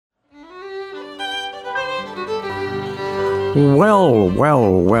Well,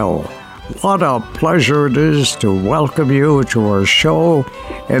 well, well. What a pleasure it is to welcome you to our show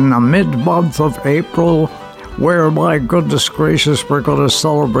in the mid-month of April, where, my goodness gracious, we're going to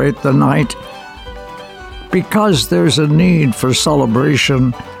celebrate the night because there's a need for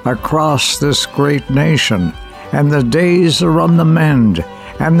celebration across this great nation, and the days are on the mend,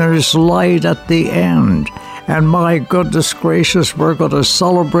 and there's light at the end. And my goodness gracious, we're going to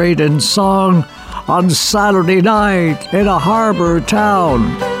celebrate in song on Saturday night in a harbor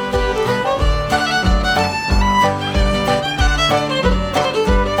town.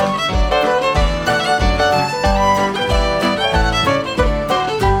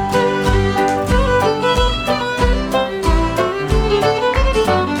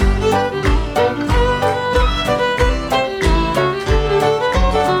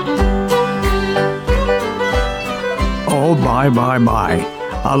 My.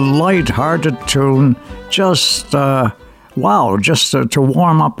 A light-hearted tune, just to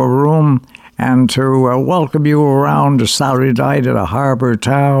warm up a room and to welcome you around to Saturday night at a harbor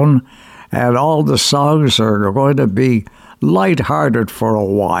town. And all the songs are going to be light-hearted for a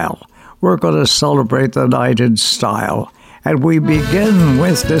while. We're going to celebrate the night in style. And we begin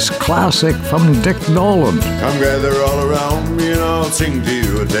with this classic from Dick Nolan. Come gather all around me and I'll sing to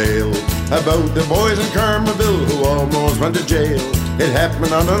you a tale about the boys in Carmerville who almost went to jail. It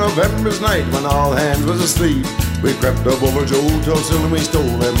happened on a November's night when all hands was asleep. We crept up over Joe Tulsil and we stole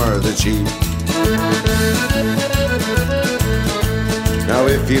them the sheep. Now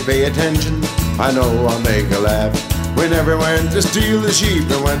if you pay attention, I know I'll make a laugh. We never went to steal the sheep,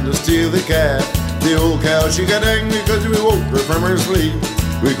 we went to steal the calf. The old cow, she got angry because we woke her from her sleep.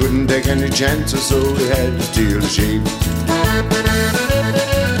 We couldn't take any chances, so we had to steal the sheep.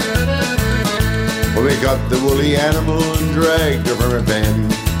 Well, we got the woolly animal and dragged her from her pen.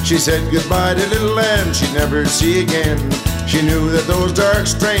 She said goodbye to little lamb she'd never see again. She knew that those dark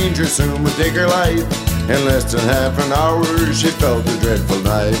strangers soon would take her life. In less than half an hour, she felt a dreadful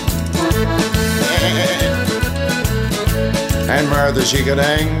knife. And Martha, she got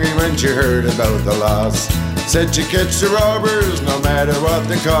angry when she heard about the loss. Said she'd catch the robbers no matter what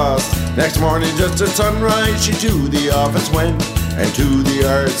the cost. Next morning just at sunrise she to the office went, and to the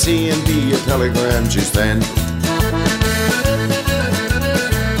RCMP a telegram she sent.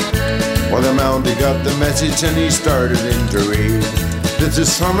 Well, the Mountie got the message and he started in to read. This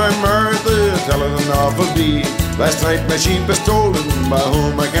is from my Martha telling an awful deed. Last night my sheep was stolen, by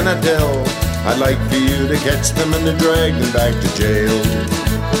whom I cannot tell. I'd like for you to catch them and to drag them back to jail.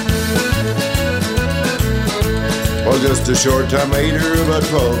 Well, just a short time later, about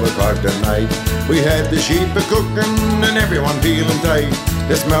 12 o'clock that night, we had the sheep a-cooking and everyone feeling tight.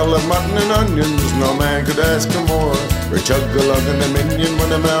 The smell of mutton and onions, no man could ask for more. We're chug-a-lugging the minion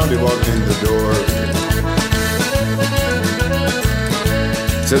when the Mountie walked in the door.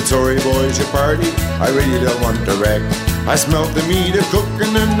 Said, sorry boys, your party, I really don't want to wreck. I smelt the meat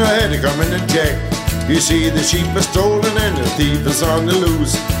a-cooking and I had to come in and check. You see the sheep are stolen and the thief is on the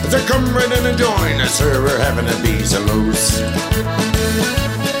loose. As I come right in and join us, sir, we're having a piece of moose.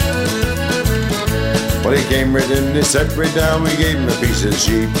 Well, he came right in, he sat right down, we gave him a piece of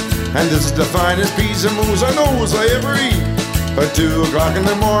sheep. And this is the finest piece of moose I knows I ever eat. At 2 o'clock in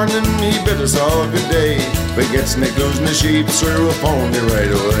the morning, he bid us all good day. If we get snake losing the sheep, sir, we'll phone you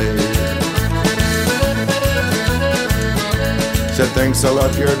right away. Said, thanks a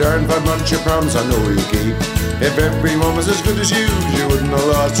lot, you're a darn fine bunch of promise I know you keep. If everyone was as good as you wouldn't have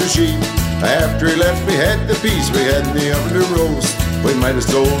lost your sheep. After he left, we had the piece we had in the oven to roast. We might have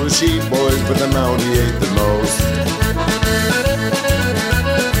stole the sheep, boys, but the Mountie ate the most.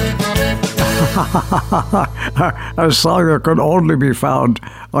 A song that could only be found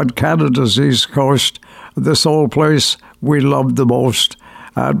on Canada's East Coast. This old place we loved the most.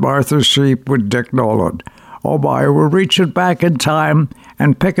 At Martha's Sheep with Dick Nolan. Oh my, we're reaching back in time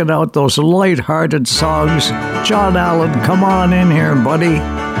and picking out those light-hearted songs. John Allen, come on in here, buddy.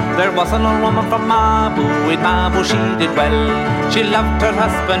 There was an old woman from Mabu, with Mabu she did well. She loved her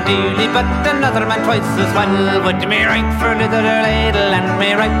husband dearly, but another man twice as well. Would me right for little ladle and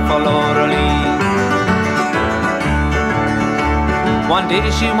me right for Lauralee. One day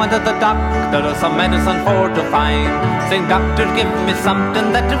she wanted the doctor some medicine for to find. Saying, doctor, give me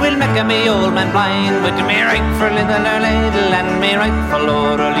something that will make me old man blind. Would me right for little ladle and me right for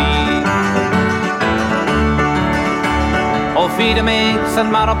Lauralee. Oh, feed him eggs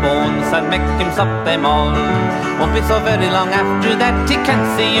and marrow bones and make him sup them all. Won't be so very long after that he can't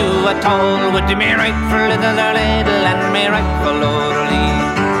see you at all. Would me right for little ladle and me right for Lauralee.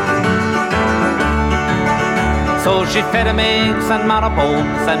 So she fed him eggs and marrow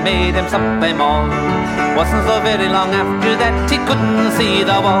bones and made him sup them all. Wasn't so very long after that he couldn't see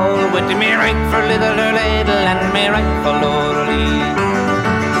the wall. With me right for little or ladle and me right for Lorelei.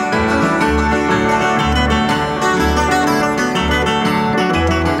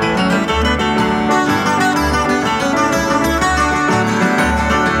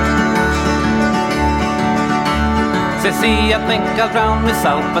 Says he, I think I'll drown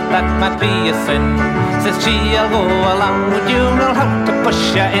myself, but that might be a sin. Says she, I'll go along with you, I'll have to push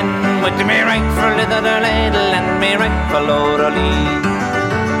you in. With me right for little or ladle and me right for Lorelei.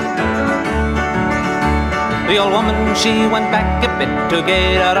 The old woman, she went back a bit to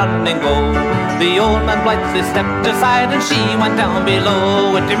get a run and go. The old man blithely stepped aside and she went down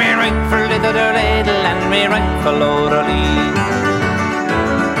below. With me right for little or ladle and me right for Lorelei.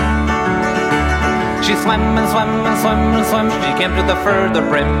 She swam and swam and swam and swam, she came to the further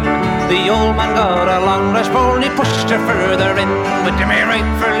brim. The old man got a long rush pole and he pushed her further in. With me right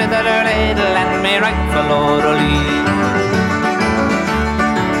for little or ladle and me right for Lorelei.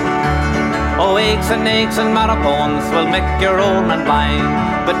 Oh, eggs and marrow bones will make your old man blind.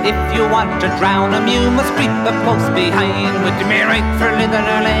 But if you want to drown him, you must creep up close behind. With me right for little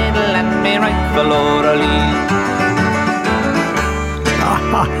or ladle and me right for Lorelei.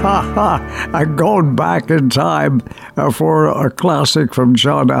 I'm going back in time for a classic from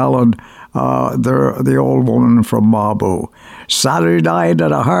John Allen, the old woman from Mabu. Saturday night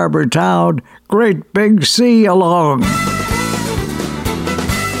at a harbour town, great big sea along.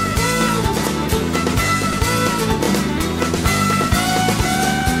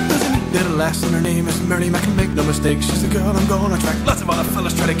 Little lass and her name is Mary Mac, and make no mistake, she's the girl I'm gonna track. Lots of other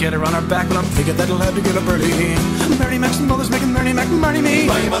fellas try to get her on her back, but I'm thinking that I'll have to get a birdie. Mary Mac's mother's making Mary Mac marry me.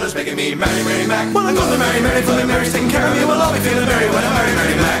 My mother's making me marry Mary Mac. Well, I'm gonna marry Mary, for Mary's taking care of me. Well, I'll be feeling merry when I marry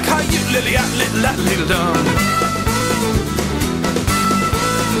Mary Mac. How you lily at little dumb.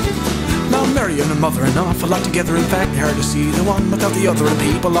 Now Mary and her mother an awful lot together. In fact, hard to see the one without the other. And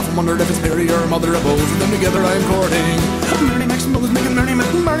people often wondered if it's Mary or her mother or both of them together I'm courting. Mary Mac's mother's making Mary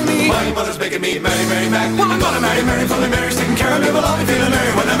Mac marry me. My mother's making me marry Mary Mac. Well, I'm gonna marry Mary, for Mary's taking care of me. Well, I'll be feeling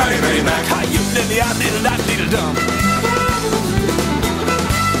merry when I marry Mary Mac. How you little dumb.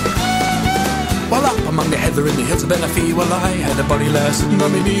 Well, up among the heather in the hills of Benefee, well, I had a buddy lass sitting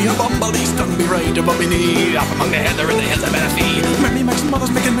on me knee. A bumblebee stung me right above me knee. Up among the heather in the hills of Benefee. Mary Mac's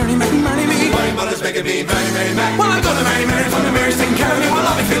mother's making Mary Mac marry me. My mother's making me marry Mary Mac. Well, I'm gonna marry Mary, for Mary's taking care of me. Well,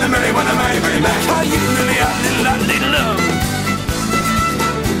 I'll be feeling merry when I marry Mary Mac. How you really are, little love.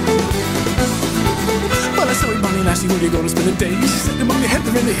 Well, I said, Bonnie lassie, where you gonna spend the day? She said, among the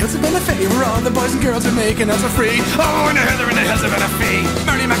heather in the hills of Benefee, where all the boys and girls are making out for free. Oh, in the heather in the hills of Benefee.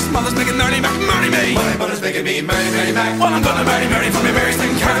 Mary Mac's mother's making Mary Mac marry me. My mother's making me marry Mary Mac. Well, I'm gonna marry Mary, for me Mary's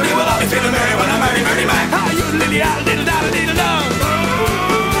taking care of me. Well, I'll be feeling merry when I marry Mary Mac. How you little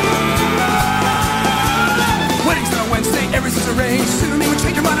Wedding's on Wednesday, everything's arranged. Soon he would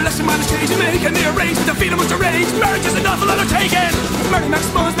change her mind unless her mind is changed. Making the arrangement, the freedom was arranged. Marriage is an awful undertaking. Mary Mac's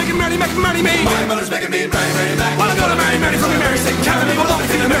mother's making Mary Mac marry me. My mother's making me marry Mary Mac. Well, I'm gonna marry Mary, for me Mary's taking care of me. Well, I'll be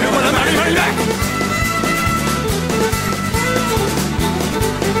feeling merry when I marry Mary Mac.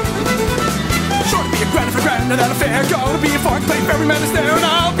 Sure to be a grand for grand, and that affair. Gonna be a fork plate, every man is there. And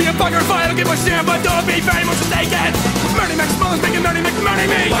I'll be a bugger if I don't get my share, but don't be very much mistaken. Mary Mac's mother's making Mary Mac marry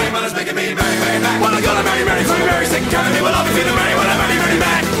me. My mother's making me marry Mary Mac. Well, I'm gonna marry Mary, for me Mary's taking care of me. Well, I'll be feeling merry when I marry Mary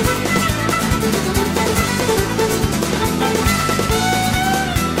Mac.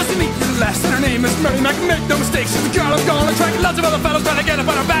 Lass and her name is Mary Mac, make no mistakes, she's the girl I'm gonna track. Lots of other fellas trying to get up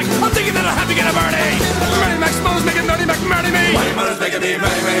on her back. I'm thinking that I'll have to get a birdie. Mary Mac's mother's making Mary Mac marry me. My mother's making me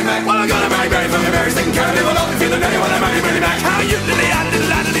marry Mary Mac. Well, I'm gonna marry Mary, for me Mary's taking care of me. Well, I'll be feeling merry when I marry Mary Mac. How you lily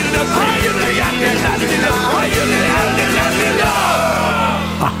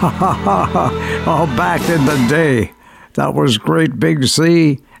Oh, back in the day, that was Great Big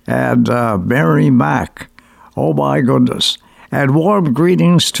Sea and Mary Mac. Oh my goodness. And warm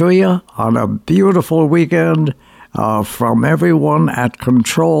greetings to you on a beautiful weekend from everyone at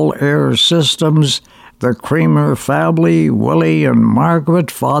Control Air Systems, the Creamer family, Willie and Margaret,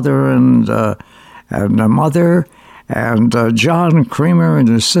 father and mother, and John Creamer and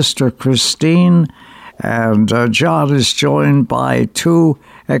his sister Christine. And John is joined by two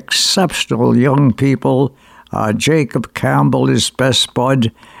exceptional young people, Jacob Campbell, his best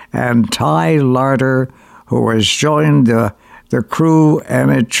bud, and Ty Larder, who has joined the crew, and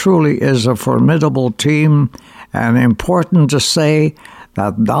it truly is a formidable team. And important to say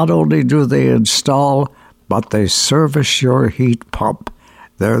that not only do they install, but they service your heat pump.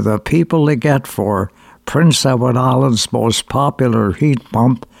 They're the people to get for Prince Edward Island's most popular heat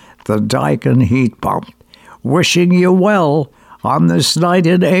pump, the Daikin heat pump. wishing you well on this night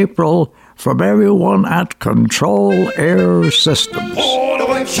in April from everyone at Control Air Systems. Oh, the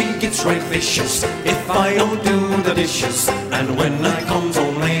wife, she gets right vicious if I don't do the dishes. And when I comes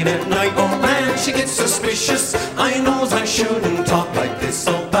home late at night, oh man, she gets suspicious. I knows I shouldn't talk like this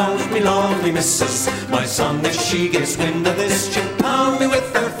about me lovely missus. My son, if she gets wind of this, she'll pound me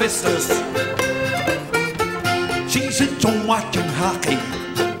with her fistus. She sits home watching hockey,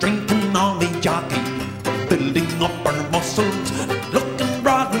 drinking on the jockey, building up her muscles, looking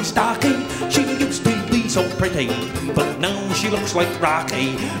broad and stocky. She used to be so pretty, but now she looks like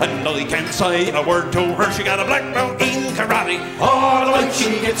Rocky. And I can't say a word to her, she got a black belt in karate. Oh, the wife,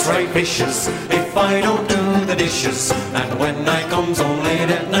 she gets right vicious if I don't do the dishes. And when I comes home late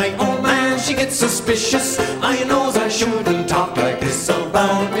at night, oh man, she gets suspicious. I knows I shouldn't talk like this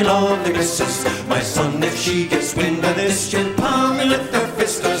about me lovely missus. My son, if she gets wind of this, she'll pound me with her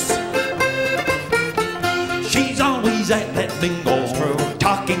fistus. She's always at that bingo,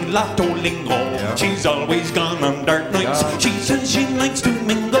 talking lotto lingo. She's always gone on dark nights. She says she likes to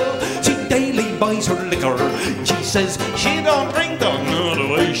mingle. She daily buys her liquor. She says she don't drink though. No,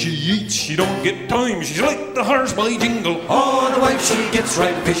 the way she eats, she don't get time. She's like the horse by jingle. Oh, the wife, she gets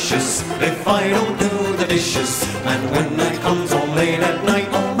right vicious if I don't do the dishes. And when I comes home late at night,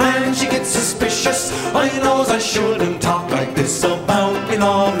 oh man, she gets suspicious. I knows I shouldn't talk like this about me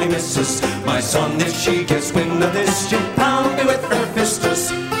lovely missus. My son, if she gets wind of this, she'll pound me with her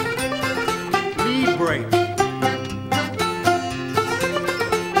fistus. Lead break.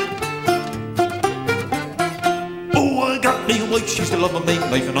 Oh, I got me wife, she's the love of my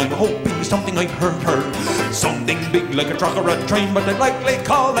life, and I'm hoping something I've heard her. Something big like a truck or a train, but they likely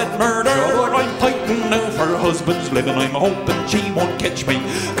call it murder. I'm fighting now for her husband's living. I'm hoping she won't catch me,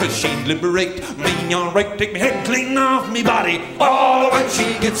 cause she'd liberate me, alright, take me head clean off me body. Oh, when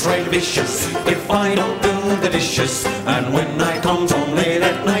she gets right vicious if I don't do the dishes. And when I comes home late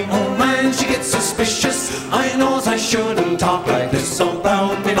at night, oh man, she gets suspicious. I knows I shouldn't talk like this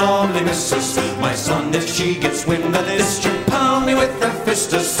about me lovely missus. My son, if she gets wind of this, she'll pound me with her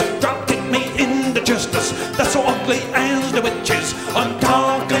fistus. Drop kick me in the justice, that's so ugly as the witches. I'm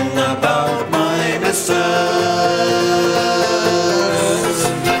talking about my missus.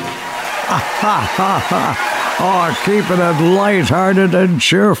 Oh, keeping it light-hearted and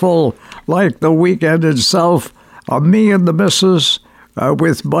cheerful, like the weekend itself. Me and the missus,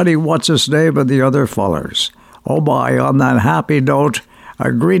 with Buddy What's-His-Name and the other fellers. Oh my, on that happy note,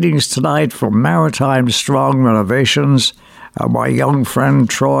 greetings tonight from Maritime Strong Renovations. My young friend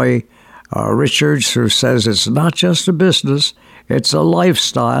Troy Richards, who says it's not just a business, it's a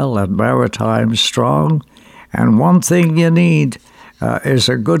lifestyle at Maritime Strong. And one thing you need is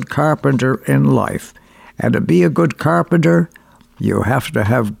a good carpenter in life. And to be a good carpenter, you have to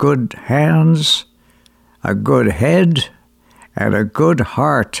have good hands, a good head, and a good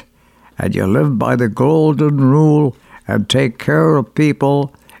heart. And you live by the golden rule and take care of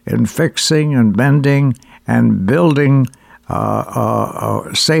people in fixing and mending and building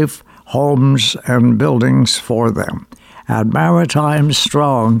safe homes and buildings for them. At Maritime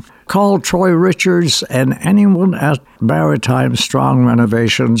Strong, call Troy Richards and anyone at Maritime Strong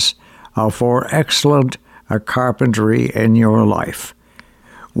Renovations for excellent carpentry in your life.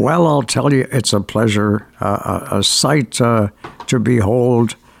 Well, I'll tell you, it's a pleasure, a sight to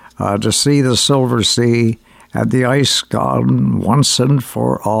behold, to see the Silver Sea and the ice gone once and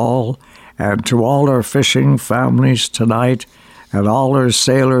for all, and to all our fishing families tonight, and all our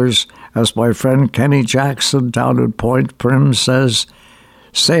sailors, as my friend Kenny Jackson down at Point Prim says,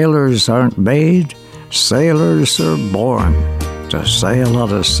 sailors aren't made, sailors are born to sail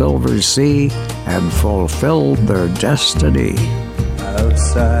on a silver sea and fulfill their destiny.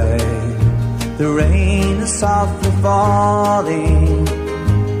 Outside, the rain is softly falling.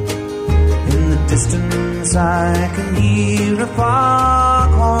 In the distance, I can hear a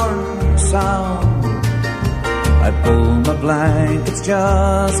foghorn sound. I pull my blankets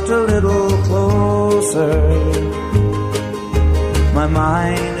just a little closer. My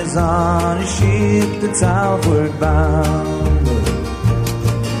mind is on a ship that's outward bound.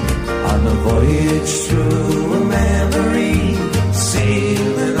 On a voyage through a memory,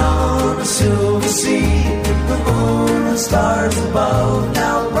 sailing on a silver sea. The moon and stars above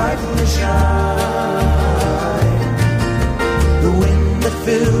now brightly shine. The wind that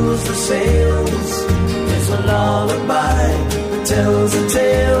fills the sails is a lullaby that tells a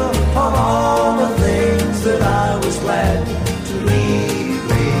tale of all the things that I was glad to leave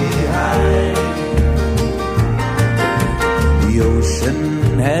behind. The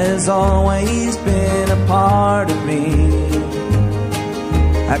ocean has always been a part of me,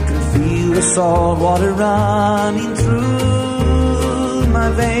 I can feel the salt water running through my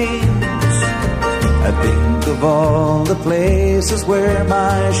veins. I think of all the places where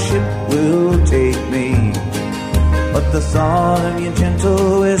my ship will take me, but the thought of your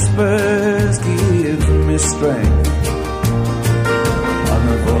gentle whispers gives me strength. On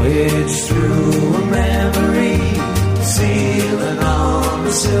a voyage through a memory, sailing on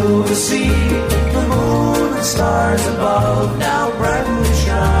the silver sea, the moon and stars above now brightly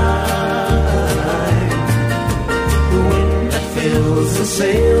shine. The wind that fills the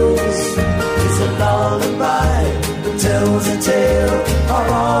sails is a lullaby that tells a tale of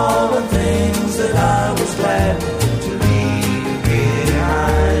all the things that I was glad to leave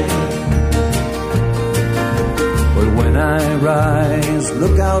behind. But when I rise,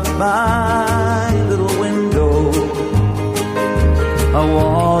 look out my little window, a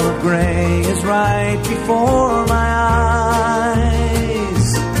wall of gray is right before my eyes.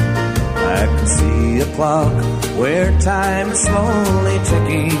 I can see a clock where time is slowly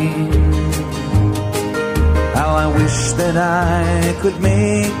ticking. How I wish that I could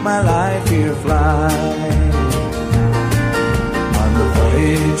make my life here fly. On the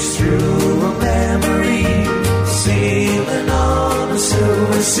voyage through a memory, sailing on a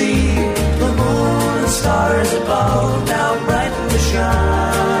silver sea, the moon and stars above now brightly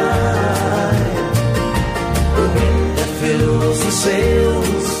shine. The wind that fills the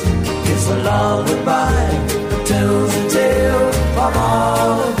sails is a lullaby that tells a tale of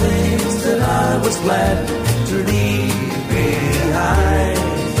all the things that I was glad to leave behind.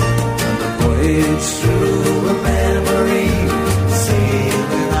 On the voyage through a memory,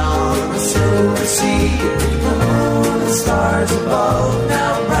 sailing on the silver sea, the moon and stars above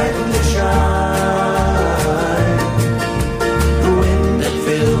now brightly shine. The wind that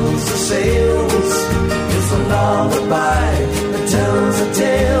fills the sails is a lullaby that tells a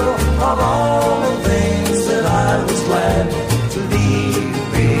tale of all the things that I was glad to leave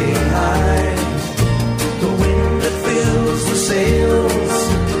behind. The wind that fills the sails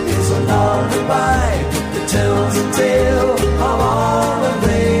is a lullaby that tells a tale of all the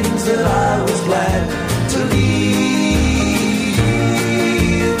things that I was glad to leave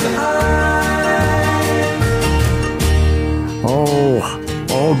behind.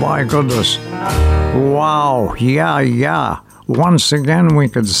 Oh my goodness. Wow, yeah. Once again, we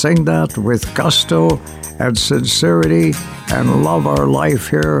could sing that with gusto and sincerity and love our life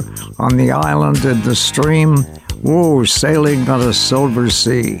here on the island in the stream. Whoa, sailing on a silver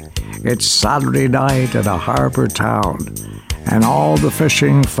sea. It's Saturday night in a harbor town, and all the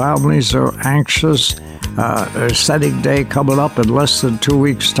fishing families are anxious. Setting day coming up in less than 2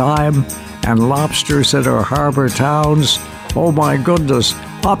 weeks' time, and lobsters in our harbor towns. Oh my goodness,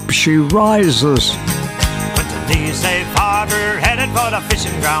 up she rises. Leave safe harbor, headed for the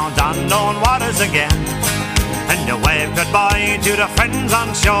fishing grounds, unknown waters again. And you wave goodbye to the friends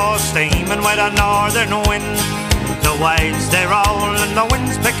on shore, steaming with a northern wind. The waves they roll and the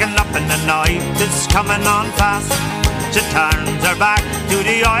wind's picking up, and the night is coming on fast. She turns her back to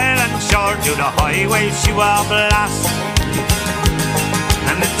the island shore, to the highway she will blast.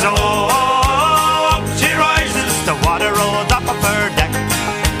 And it's up she rises, the water rolls up her deck.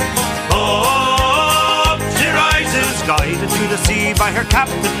 Guided to the sea by her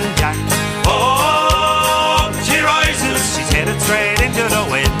Captain Jack. Oh, she rises, she's headed straight into the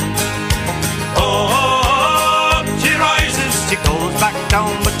wind. Oh, she rises, she goes back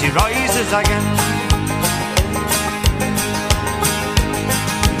down, but she rises again.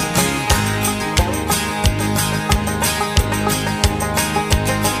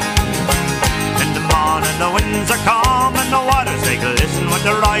 In the morning the winds are calm and the waters they glisten with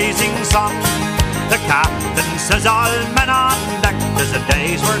the rising sun. The captain says all men on deck, there's a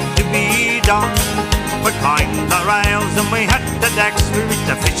day's work to be done. We climb the rails and we hit the decks, we reach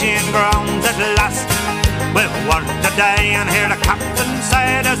the fishing grounds at last. We've worked the day and hear the captain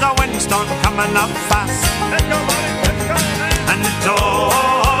say there's a windstorm coming up fast. Let's go, buddy, let's go, man. And it's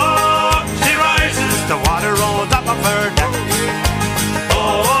up she rises, the water rolls up her deck.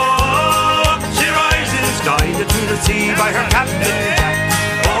 Oh, she rises, guided to the sea by her Captain Jack.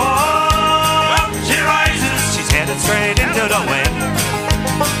 Headed straight into the wind.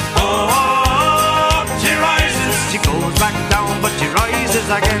 Oh, she rises, she goes back down, but she rises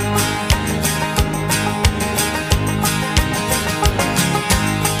again.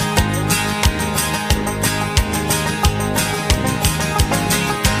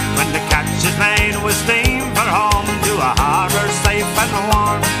 When the catch is made, we steam for home to a harbour safe and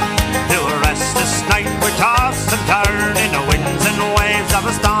warm. To rest this night we toss and turn in the winds and waves of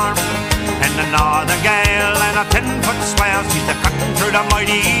a storm. In the northern gale and a 10-foot swell, she's a cutting through the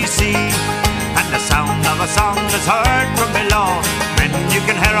mighty sea. And the sound of a song is heard from below, and you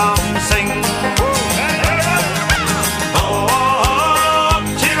can hear 'em sing. Oh,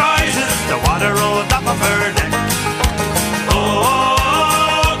 she rises, the water rolls up of her deck.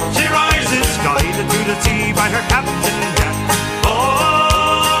 Oh, she rises, guided through the sea by her Captain Jack.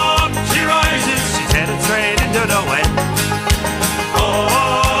 Oh, she rises, she's headed straight into the wind.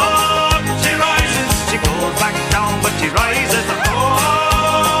 Oh, she rises, she goes back down, but she rises.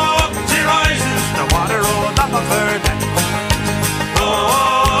 Oh, she rises, the water rolls up of her deck.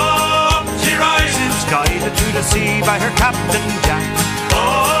 Oh, she rises, guided through the sea by her Captain Jack.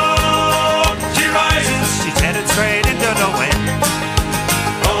 Oh, she rises, she's headed straight into the wind.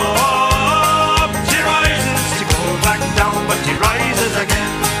 Oh, she rises, she goes back down, but she rises again.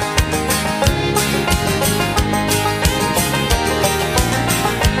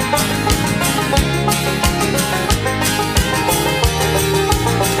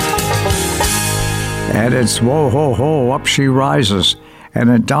 And it's whoa, ho, ho, up she rises. And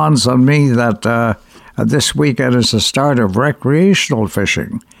it dawns on me that this weekend is the start of recreational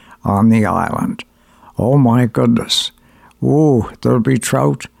fishing on the island. Oh, my goodness. Ooh, there'll be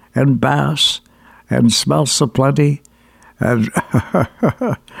trout and bass and smelts aplenty. And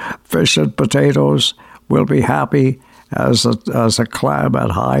fish and potatoes will be happy as a clam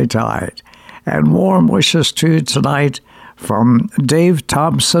at high tide. And warm wishes to you tonight from Dave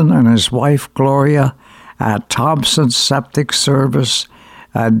Thompson and his wife Gloria at Thompson Septic Service.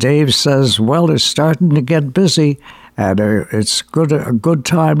 Dave says, well, it's starting to get busy, and it's a good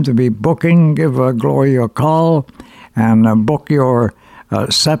time to be booking. Give Gloria a call and book your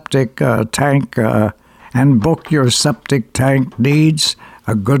septic tank and book your septic tank needs.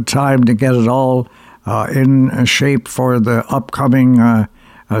 A good time to get it all in shape for the upcoming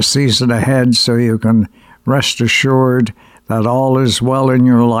season ahead, so you can rest assured that all is well in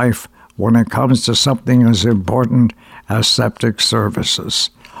your life when it comes to something as important as septic services.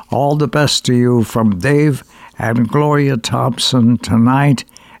 All the best to you from Dave and Gloria Thompson tonight.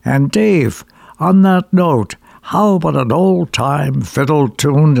 And Dave, on that note, how about an old-time fiddle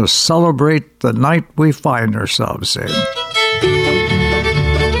tune to celebrate the night we find ourselves in?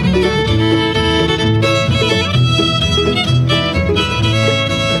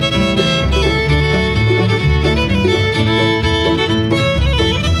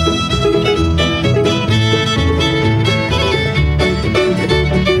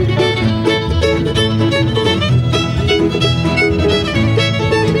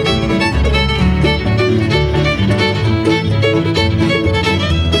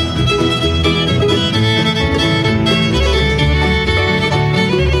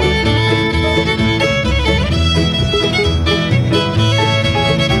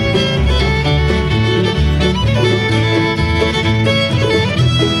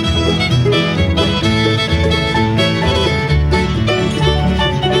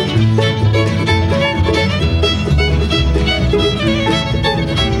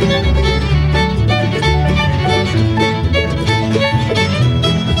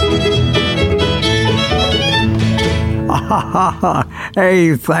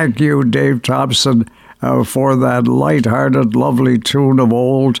 Hey, thank you, Dave Thompson, for that light-hearted, lovely tune of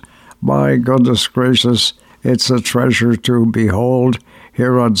old. My goodness gracious, it's a treasure to behold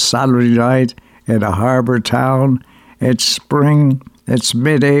here on Saturday night in a harbour town. It's spring, it's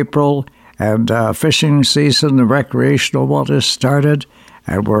mid-April, and fishing season, the recreational one has started,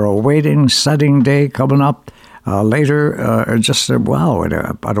 and we're awaiting setting day coming up later, in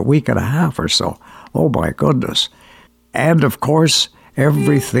about a week and a half or so. Oh, my goodness. And, of course,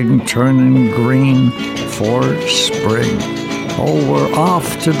 everything turning green for spring. Oh, we're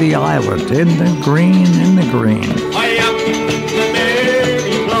off to the island in the green, in the green. I am the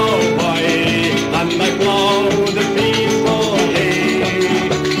merry ploughboy, and I plough the peaceful hay,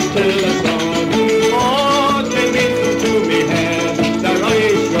 till the sun on me into me head, that I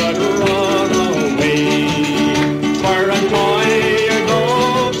should run away. For a tired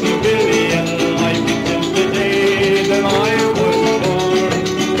old civilian life since the day that I was born.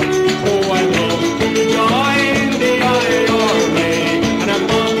 Oh, I love to join the IRA, and I'm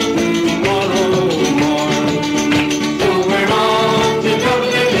off tomorrow morn.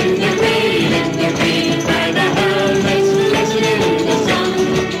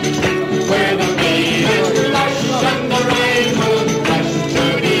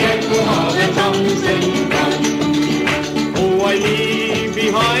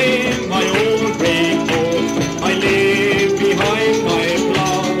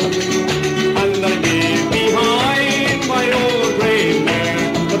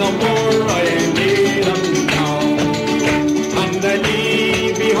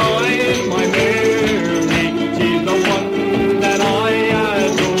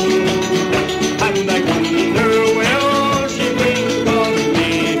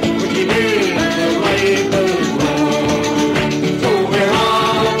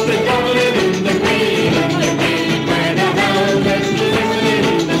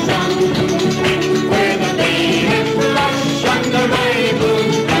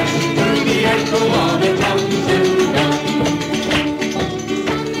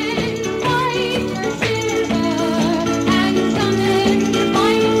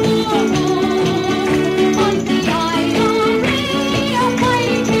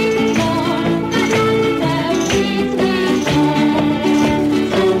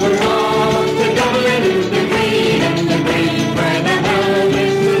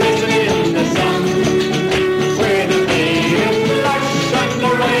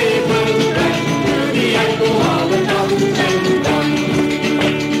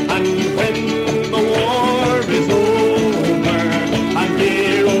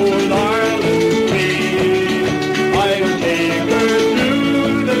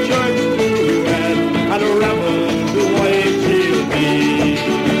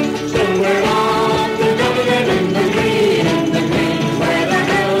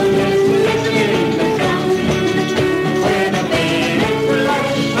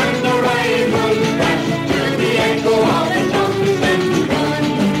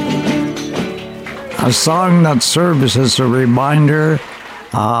 A song that serves as a reminder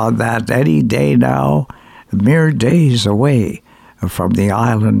that any day now, mere days away from the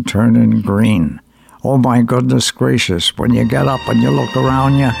island turning green. Oh my goodness gracious, when you get up and you look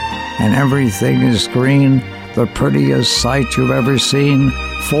around you and everything is green, the prettiest sight you've ever seen,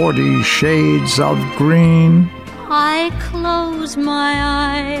 40 shades of green. I close my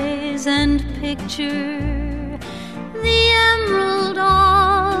eyes and picture the emerald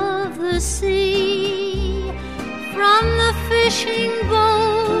of the sea, from the fishing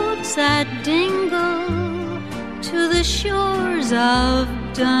boats at Dingle to the shores of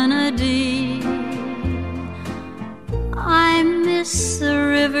Dunedin. I miss the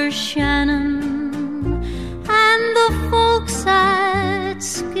River Shannon and the folks at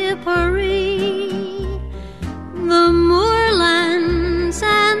Skippery, the moorlands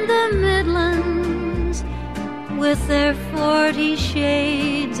and the midlands with their 40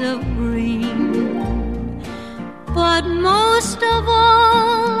 shades of green. But most of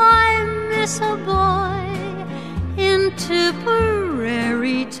all, I miss a boy in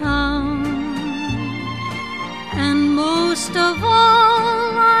Tipperary town. And most of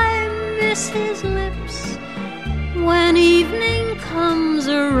all, I miss his lips when evening comes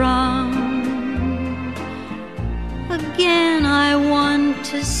around. Again I want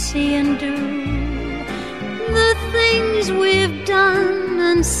to see and do the things we've done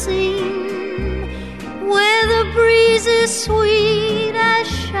and seen, where the breeze is sweet as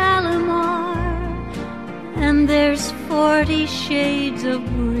Shalimar and there's 40 shades of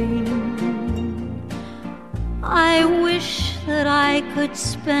green. I wish that I could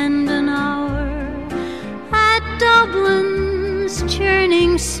spend an hour at Dublin's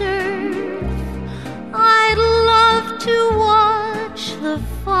churning surf. I'd love to watch the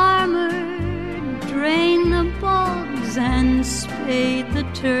farmer drain the bogs and spade the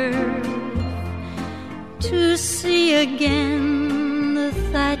turf, to see again the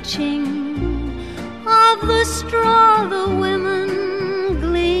thatching of the straw the women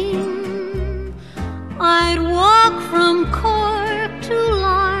glean. I'd walk from Cork to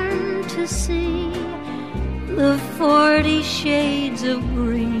Larne to see the 40 shades of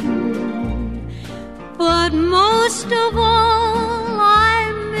green. But most of all,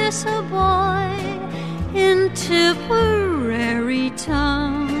 I miss a boy in Tipperary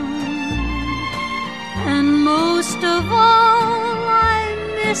town. And most of all, I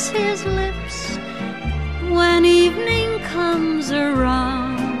miss his lips when evening comes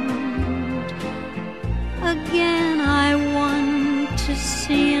around. Again I want to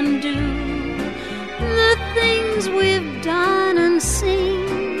see and do the things we've done and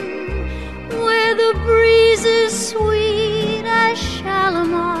seen, where the breeze is sweet as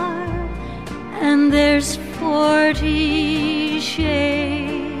Shalimar and there's 40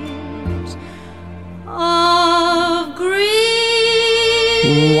 shades of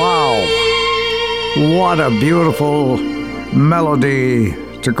green. Wow, what a beautiful melody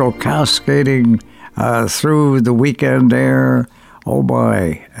to go cascading through the weekend air, oh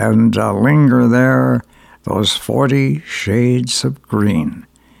boy, and linger there, those 40 shades of green.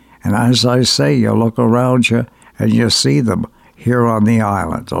 And as I say, you look around you and you see them here on the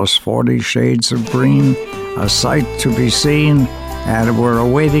island, those 40 shades of green, a sight to be seen, and we're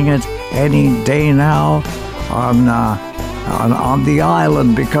awaiting it any day now on the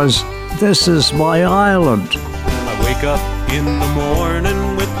island, because this is my island. I wake up in the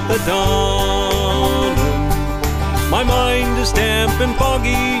morning with the dawn. My mind is damp and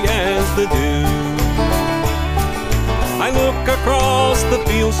foggy as the dew. I look across the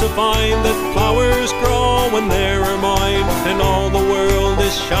fields to find that flowers grow when there are mine, and all the world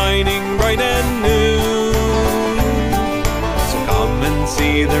is shining bright and new. So come and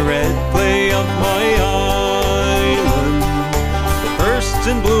see the red clay of my island, the first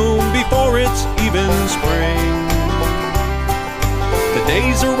in bloom before it's even spring. The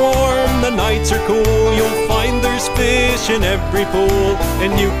days are warm, the nights are cool, you'll find there's fish in every pool,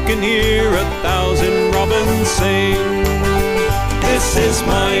 and you can hear 1,000 robins sing. This is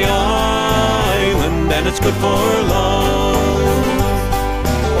my island, and it's good for love.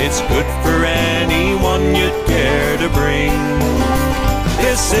 It's good for anyone you'd care to bring.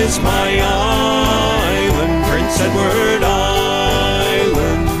 This is my island, Prince Edward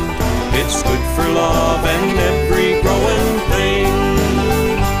Island. It's good for love and every growing thing.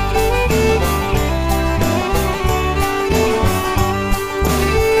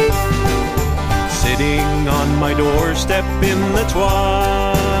 Sitting on my doorstep in the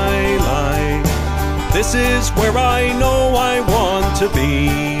twilight, this is where I know I want to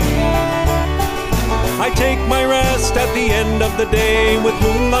be. I take my rest at the end of the day, with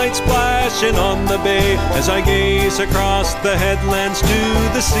moonlight splashing on the bay, as I gaze across the headlands to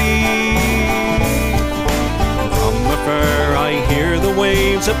the sea. From afar I hear the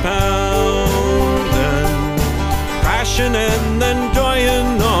waves a-pounding, crashing and then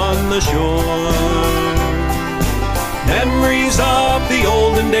joying on the shore. Memories of the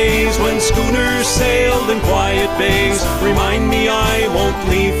olden days when schooners sailed in quiet bays remind me I won't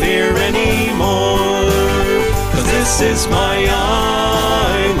leave here anymore. 'Cause this is my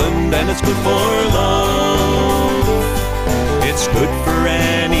island and it's good for love. It's good for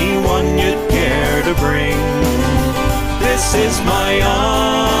anyone you'd care to bring. This is my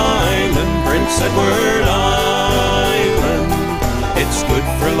island, Prince Edward Island. It's good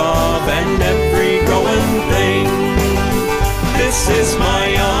for love and every growing thing. This is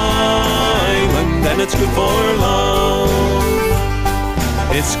my island and it's good for love.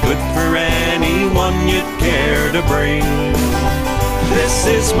 It's good for anyone you'd care to bring. This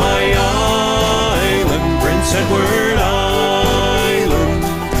is my island, Prince Edward Island.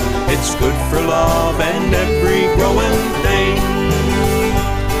 It's good for love and every growing thing.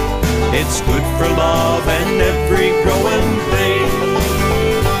 It's good for love and every growing thing.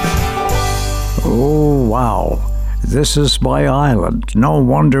 Oh, wow. This is my island. No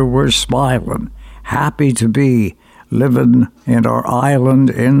wonder we're smiling. Happy to be living in our island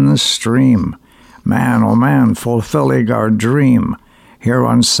in the stream. Man, oh man, fulfilling our dream here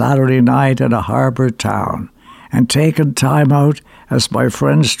on Saturday night at a harbour town. And taking time out, as my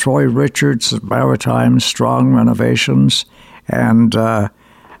friends Troy Richards at Maritime Strong Renovations and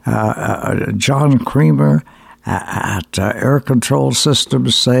John Creamer at Air Control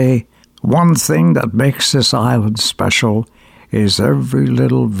Systems say, one thing that makes this island special is every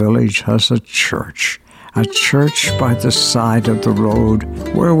little village has a church by the side of the road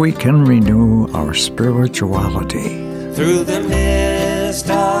where we can renew our spirituality. Through the mist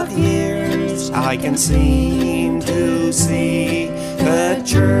of years, I can seem to see the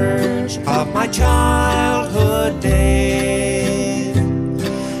church of my childhood days,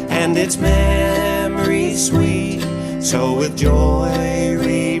 and its memories sweet, so with joy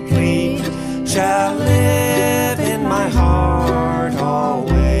replete, shall live in my heart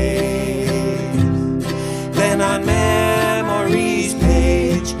always. Then on memory's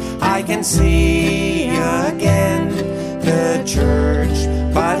page I can see again the church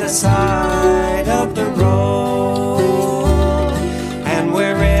by the side of the road, and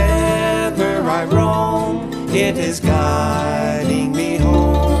wherever I roam it is guiding me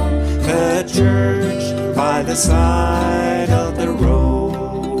home, the church by the side of the road.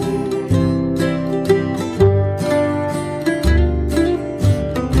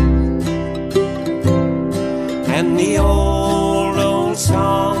 And the old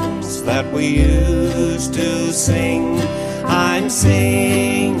songs that we used to sing, I'm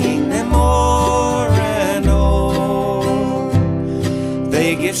singing them o'er and o'er.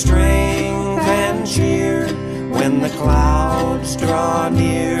 They give strength and cheer when the clouds draw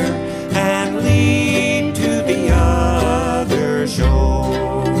near and lead to the other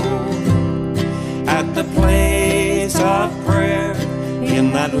shore. At the place of prayer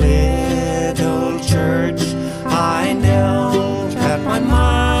in that little church, I knelt at my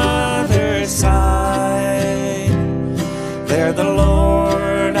mother's side. There the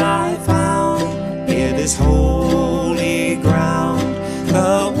Lord I found, it is holy ground,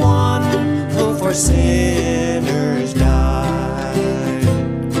 the one who for sinners died.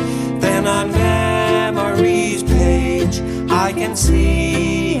 Then on memory's page I can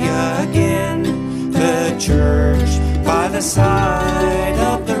see again the church by the side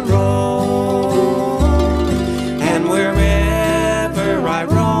of the road, and wherever I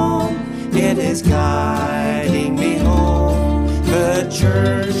roam it is guiding me home, the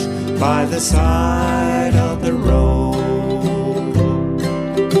church by the side of the road.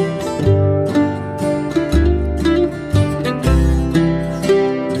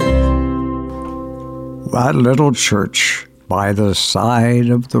 That little church by the side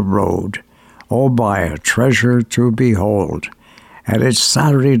of the road, oh, by a treasure to behold. And it's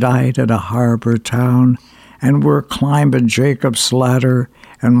Saturday night at a harbour town, and we're climbing Jacob's ladder,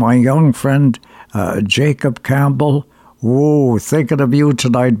 and my young friend Jacob Campbell, whoa, thinking of you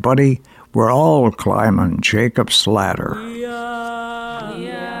tonight, buddy. We're all climbing Jacob's ladder.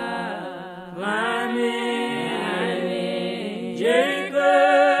 Climbing Jacob's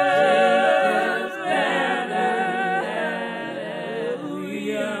ladder,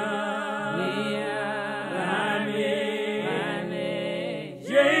 hallelujah. Climbing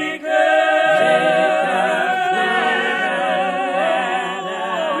Jacob's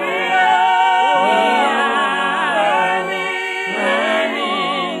ladder,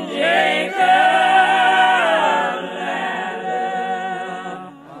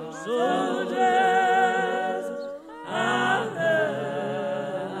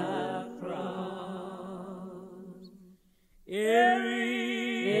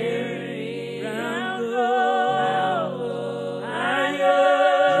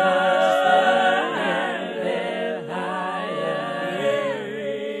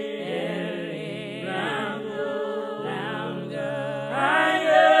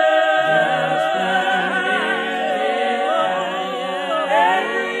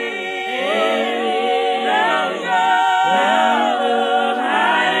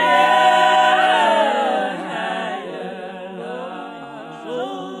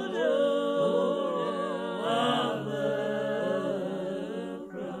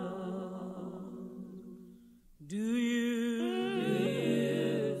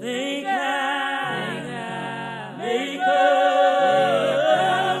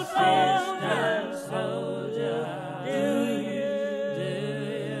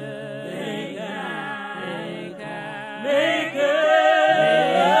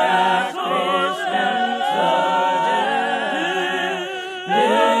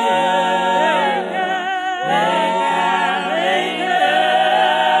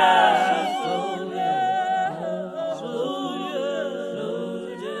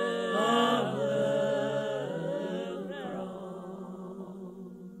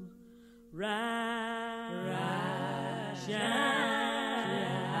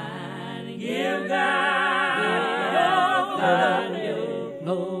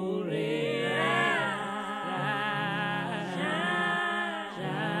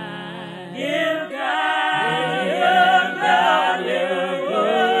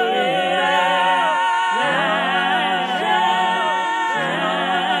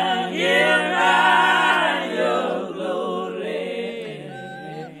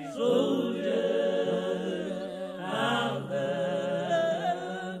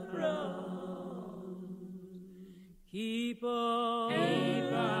 keep on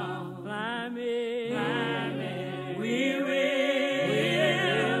climbing. We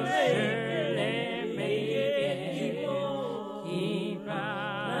will surely make it. Keep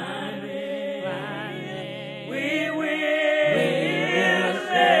on climbing. We will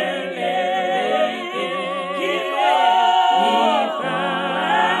surely make it. Keep on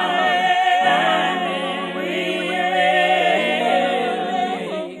climbing. We will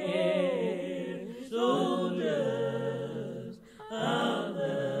make it. Soldiers of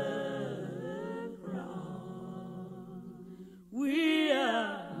the cross. We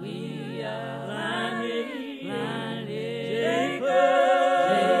are climbing, Jacob's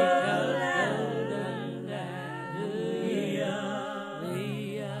golden ladder.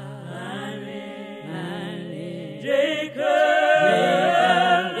 We are climbing, Jacob's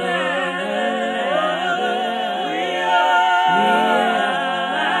golden ladder. We are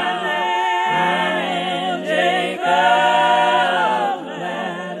climbing, Jacob's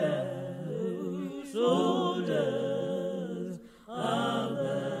ladder. Soldiers of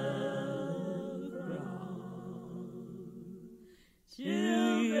the cross.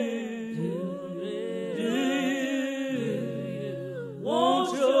 Children, do you want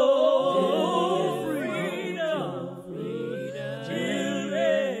your freedom?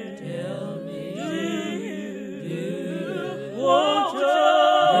 Children, tell me, do you want your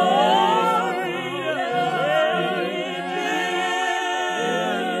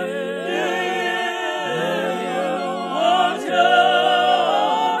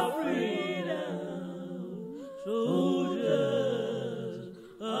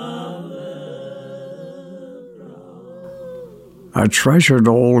A treasured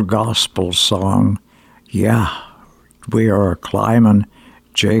old gospel song. Yeah, we are climbing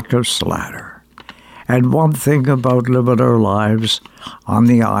Jacob's ladder. And one thing about living our lives on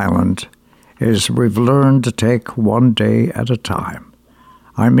the island is we've learned to take one day at a time.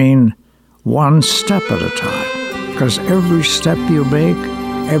 I mean, one step at a time. Because every step you make,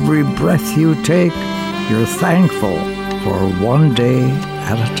 every breath you take, you're thankful for one day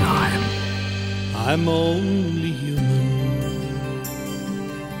at a time. I'm only human.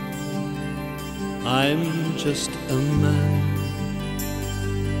 I'm just a man.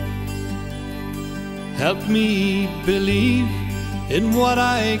 Help me believe in what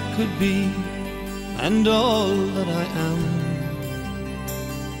I could be and all that I am.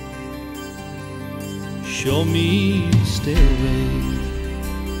 Show me the stairway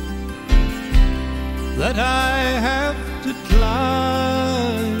that I have to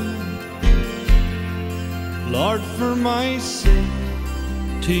climb. Lord, for my sake,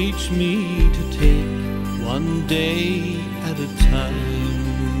 teach me to take one day at a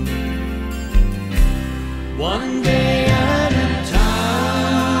time. One day at a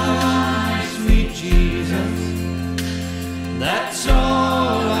time, sweet Jesus. That's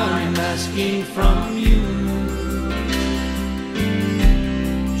all I'm asking from you.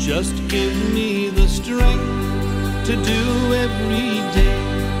 Just give me the strength to do every day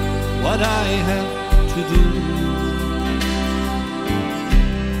what I have to do.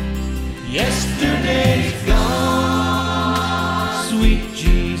 Yesterday's gone, sweet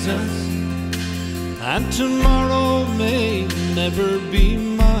Jesus, and tomorrow may never be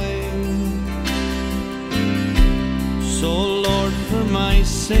mine. So Lord, for my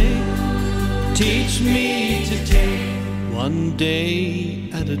sake, teach me to take one day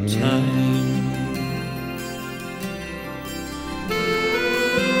at a time.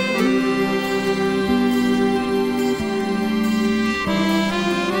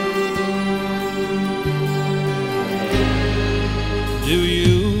 Do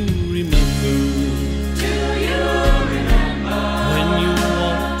you remember when you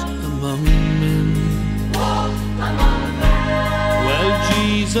walked among men? Well,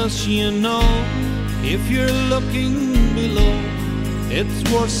 Jesus, you know, if you're looking below, it's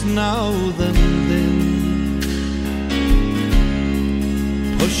worse now than then.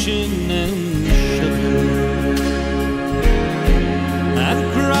 Pushing and shoving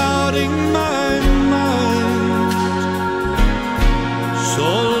and crowding my mind. So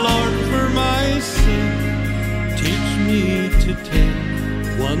Lord, for my sake, teach me to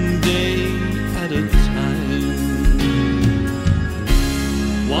take one day at a time.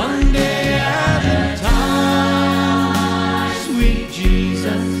 One day at a time, sweet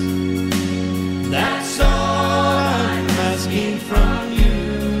Jesus. That's all I'm asking from you.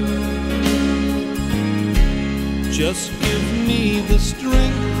 Just give me the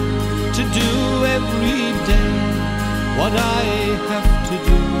strength to do every day what I have to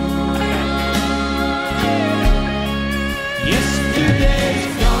do.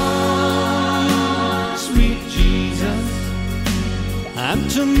 Yesterday's gone, sweet Jesus,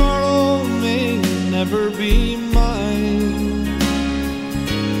 never be mine.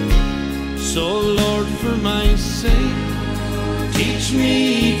 So Lord, for my sake, teach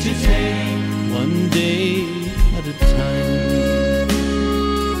me to take one day at a time.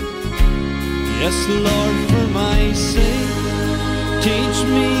 Yes, Lord, for my sake, teach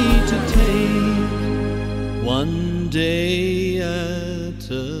me to take one day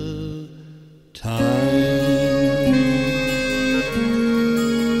at a time.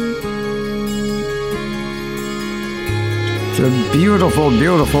 It's a beautiful,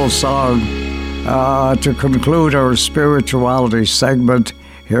 beautiful song to conclude our spirituality segment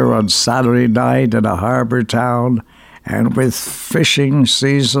here on Saturday night in a harbour town, and with fishing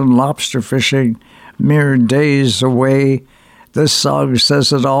season, lobster fishing, mere days away. This song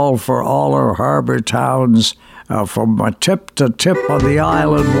says it all for all our harbour towns, from tip to tip on the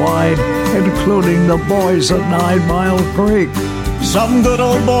island wide, including the boys at 9 Mile Creek. Some good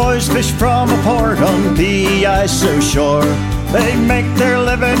old boys fish from a port on the ice-so shore. They make their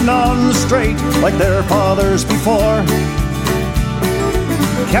living on the strait like their fathers before.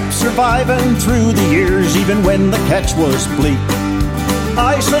 Kept surviving through the years even when the catch was bleak.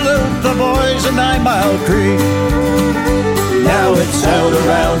 I salute the boys at 9 Mile Creek. Now it's out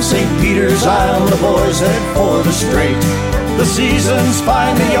around St. Peter's Isle, the boys head for the strait. The season's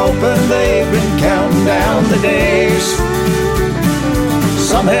finally open, they've been counting down the days.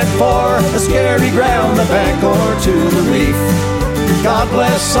 Some head for a scary ground, the bank or to the reef. God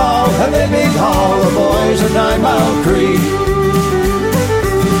bless all, have a big haul, the boys at 9 Mile Creek.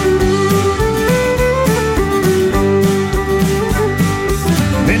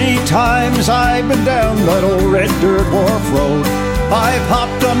 Many times I've been down that old red dirt wharf road. I've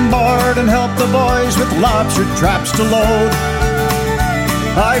hopped on board and helped the boys with lobster traps to load.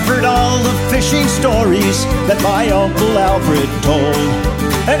 I've heard all the fishing stories that my Uncle Alfred told,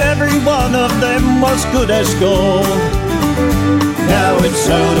 and every one of them was good as gold. Now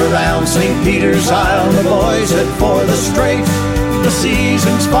it's out around St. Peter's Isle, the boys head for the strait. The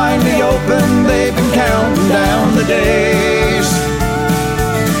season's finally open, they've been counting down the days.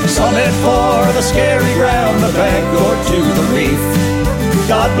 Some head for the scary ground, the bank or to the reef.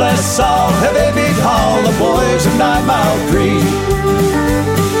 God bless all, have a big haul, the boys of 9 Mile Creek.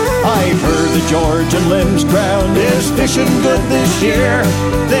 I've heard the George and Lim's ground is fishing good this year.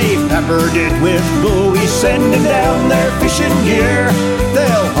 They've peppered it with buoys, sending down their fishing gear.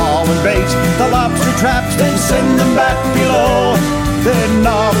 They'll haul and bait the lobster traps, then send them back below. Then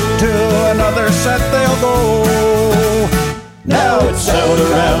off to another set they'll go. Now it's out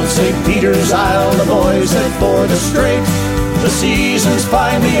around St. Peter's Isle, the boys head for the strait. The season's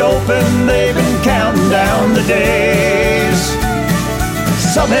finally open, they've been counting down the days.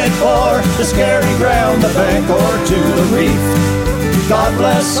 Some head for the scary ground, the bank or to the reef. God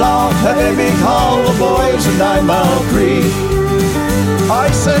bless all, have a big haul, the boys of 9 Mile Creek.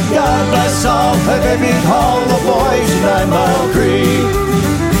 I said God bless all, have a big haul, the boys of 9 Mile Creek.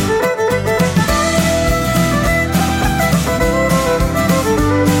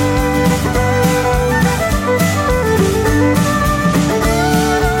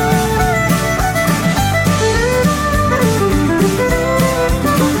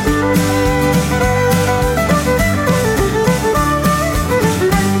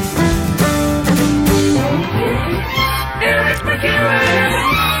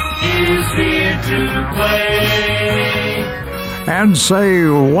 And say,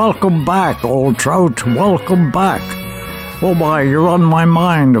 welcome back, old trout, welcome back. Oh my, you're on my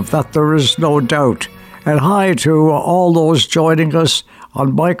mind, of that there is no doubt. And hi to all those joining us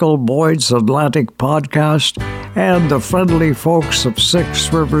on Michael Boyd's Atlantic Podcast and the friendly folks of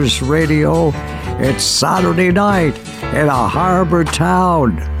Six Rivers Radio. It's Saturday night in a harbour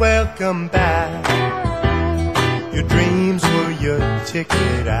town. Welcome back. Your dreams were your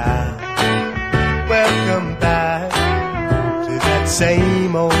ticket out. Welcome back to that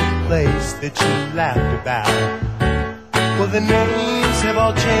same old place that you laughed about. Well, the names have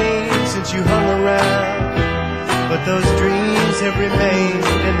all changed since you hung around, but those dreams have remained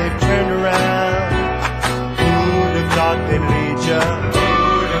and they've turned around. Who'd have thought they'd lead ya?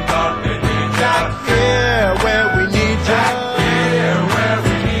 Who'd have thought they'd lead ya? Back here where we need ya. Back here where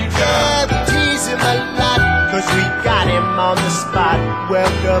we need ya. Yeah, we tease him a lot, 'cause we got him on the spot.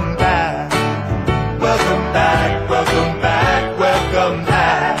 Welcome back. Welcome back, welcome back, welcome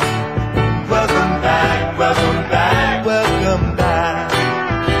back. Welcome back, welcome back, welcome back.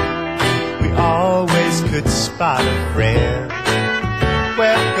 We always could spot a friend.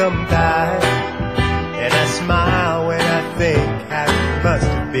 Welcome back. And I smile when I think how it must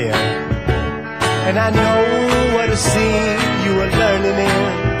have been. And I know what a scene you were learning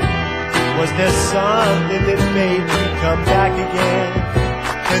in. Was there something that made me come back again?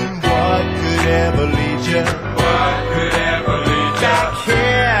 And what could ever lead you? What could ever lead you? Back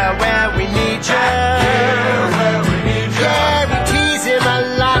here where we need you. Yeah, we tease him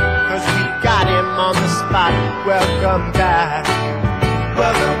a lot, 'cause we got him on the spot. Welcome back.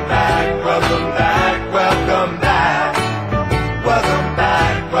 Welcome back, welcome back, welcome back. Welcome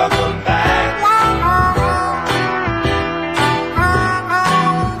back, welcome back.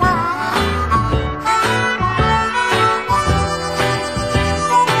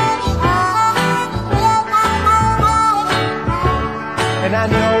 And I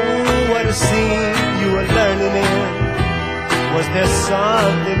know what a scene you were learning in. Was there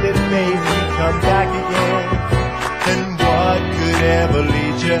something that made me come back again? And what could ever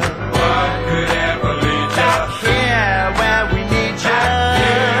lead you? What could ever lead you? Back here where we need you.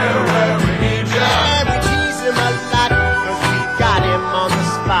 Here where we need you. Yeah, we tease him a lot, 'cause we got him on the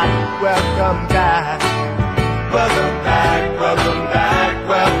spot. Welcome back. Welcome back, welcome back,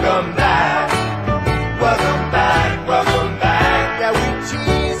 welcome back. Welcome back, welcome back. Yeah, we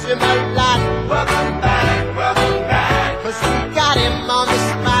tease him a lot. Welcome back, 'cause we got him on the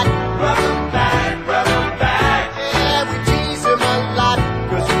spot. Welcome back, yeah, we tease him a lot,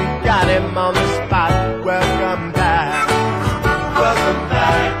 'cause we got him on the spot. Welcome back, welcome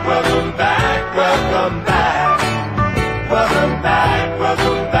back, welcome back, welcome back. Welcome back,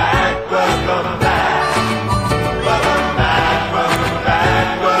 welcome back, welcome back. Welcome back, welcome back,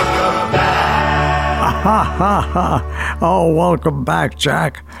 welcome back. Ha ha ha! Oh, welcome back,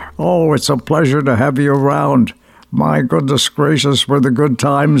 Jack. Oh, it's a pleasure to have you around. My goodness gracious, where the good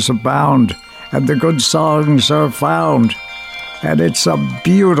times abound and the good songs are found. And it's a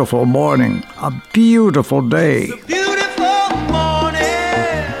beautiful morning, a beautiful day. Beautiful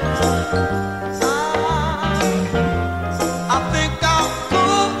morning. I think I'll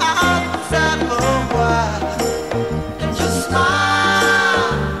go outside for a while and just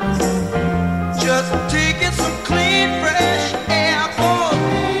smile. Just taking some clean, fresh air. Oh,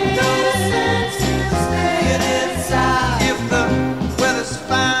 no sense in staying inside. If the weather's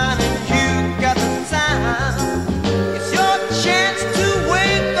fine and you got the time, it's your chance to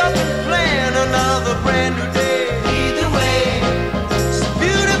wake up and plan another brand new day. Either way, it's a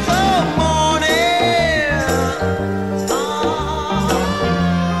beautiful morning.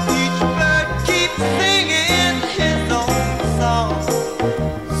 Each bird keeps singing his own song.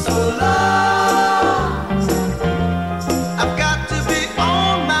 So long, I've got to be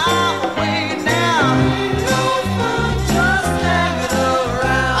on my way now. No fun just hanging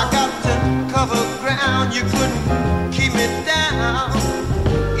around. I got to cover ground, you couldn't keep me down.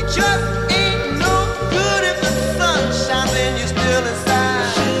 It just ain't no good if the sun shines and you're still inside.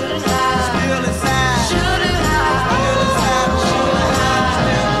 Still inside. Still inside. Still inside.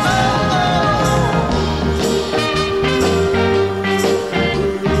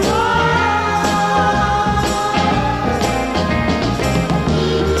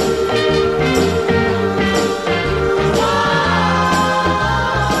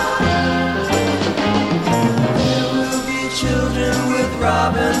 There will be children with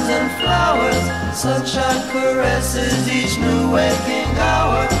robins and flowers. Sunshine caresses each new waking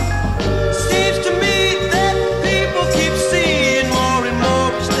hour. Seems to me that people keep seeing more and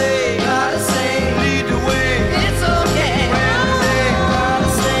more each day. Gotta say, lead the way. It's okay. Well, they gotta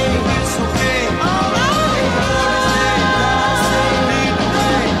say, it's okay. All right. Gotta say, lead the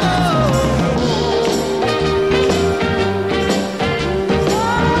way.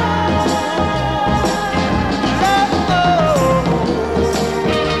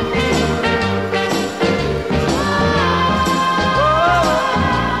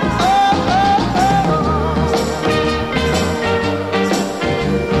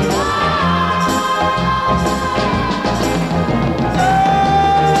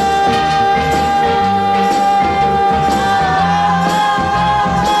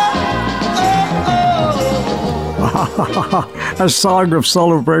 A song of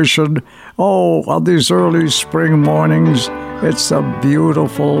celebration. Oh, on these early spring mornings, it's a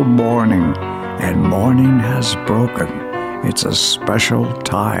beautiful morning, and morning has broken. It's a special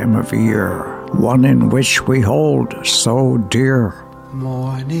time of year, one in which we hold so dear.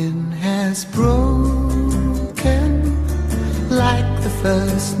 Morning has broken like the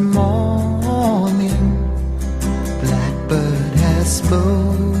first morning. Blackbird has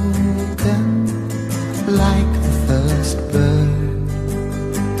spoken like the first bird.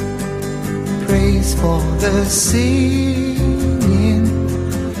 Praise for the singing,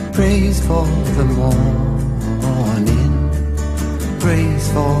 praise for the morning, praise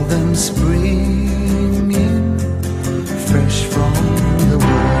for them springing fresh from the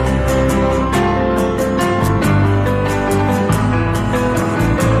world.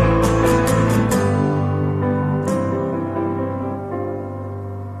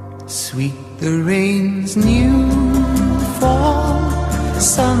 Sweet the rain's new fall,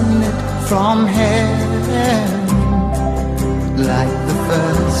 sunlit from heaven, like the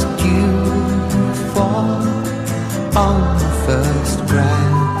first dew fall on the first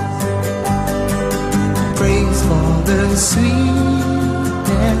grass. Praise for the sweetness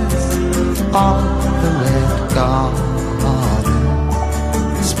of the wet garden,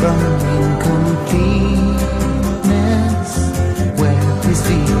 sprung in completeness where his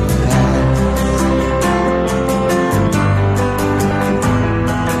feet pass.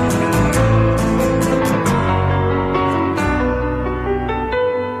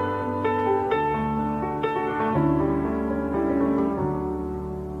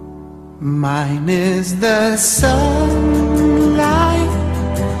 Mine is the sunlight,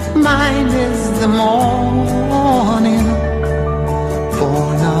 mine is the morning,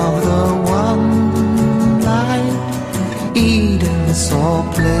 born of the one light, Eden saw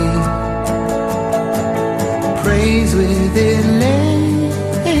play. Praise with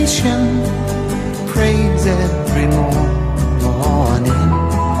elation, praise every morning,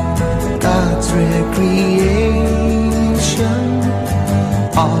 God's recreation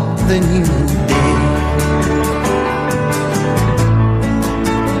of the new day.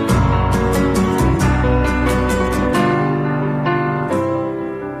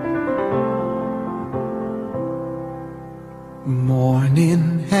 Morning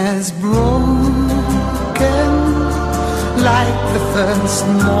has broken like the first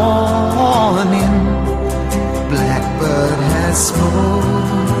morning. Blackbird has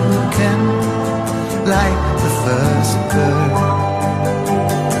spoken like the first bird.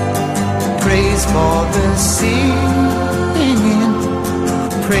 Praise for the singing,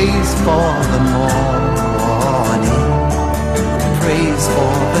 praise for the morning, praise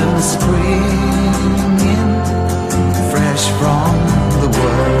for them springing fresh from the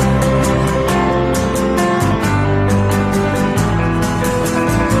word.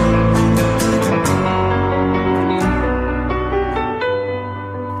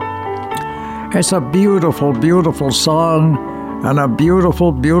 It's a beautiful, beautiful song and a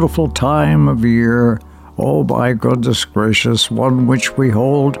beautiful, beautiful time of year. Oh, my goodness gracious, one which we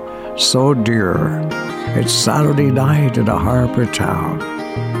hold so dear. It's Saturday night in a harbor town,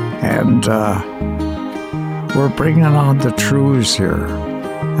 and we're bringing on the Trues here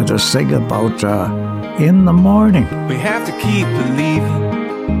and to sing about in the morning. We have to keep believing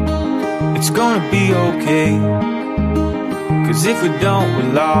it's gonna be okay, 'cause if we don't,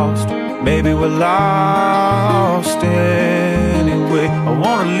 we're lost. Maybe we're lost anyway. I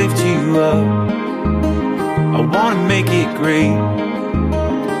wanna lift you up, I wanna make it great.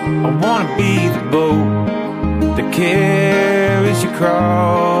 I wanna be the boat that carries you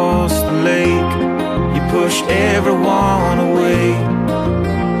across the lake. You push everyone away,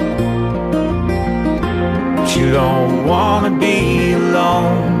 but you don't wanna be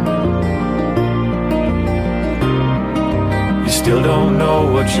alone. You still don't know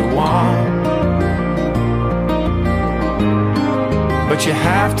what you want, but you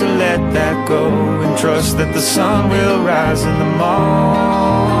have to let that go and trust that the sun will rise in the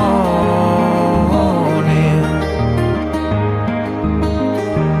morning.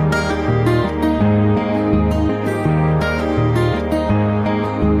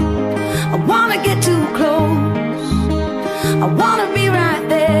 I wanna get too close, I wanna be right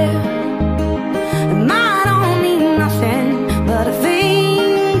there, and I don't mean nothing, but I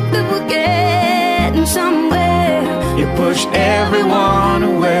think that we're getting somewhere. You push everyone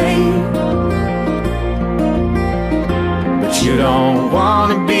away, but you don't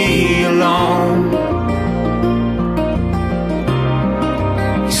wanna be alone.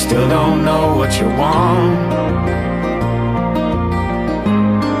 You still don't know what you want,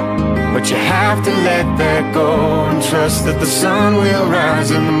 but you have to let that go and trust that the sun will rise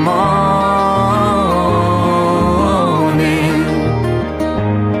in the morning.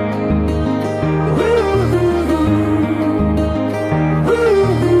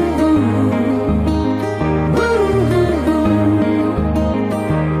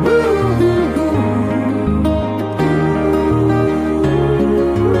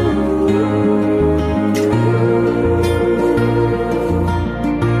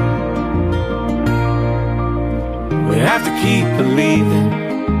 Keep believing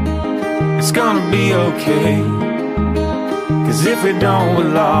it's gonna be okay, 'cause if we don't,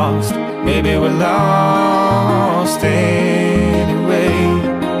 we're lost. Maybe we're lost anyway.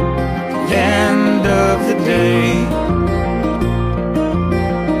 End of the day,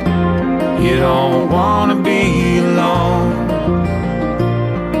 you don't wanna be alone.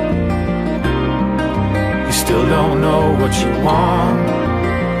 You still don't know what you want,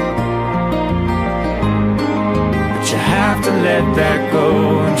 have to let that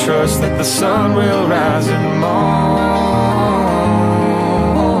go and trust that the sun will rise in the morning.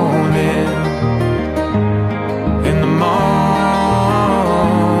 In the morning.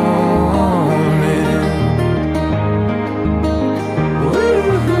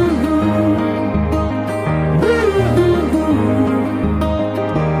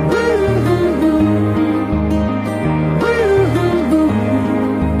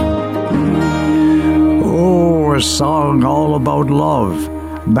 Oh, a song all about love.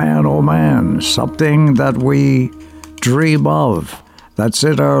 Man, oh man, something that we dream of, that's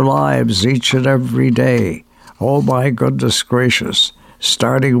in our lives each and every day. Oh my goodness gracious,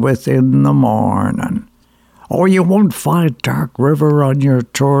 starting with In the Morning. Oh, you won't find Dark River on your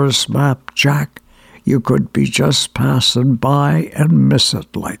tourist map, Jack. You could be just passing by and miss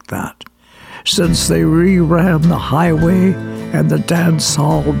it like that. Since they reran the highway and the dance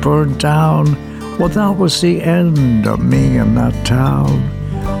hall burned down, well, that was the end of me in that town,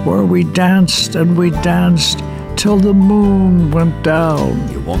 where we danced and we danced till the moon went down.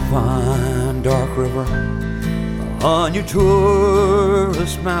 You won't find Dark River on your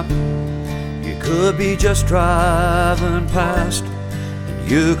tourist map. You could be just driving past and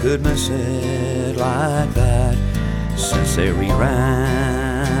you could miss it like that. Since they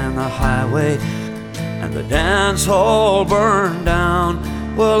reran the highway and the dance hall burned down,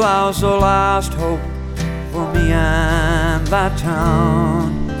 well, that was the last hope for me and that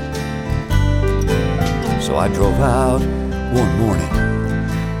town. So I drove out one morning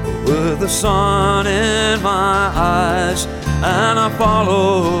with the sun in my eyes, and I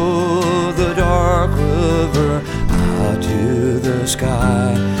followed the dark river out to the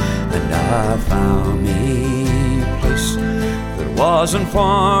sky, and I found me a place that wasn't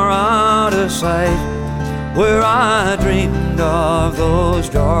far out of sight, where I dreamed of those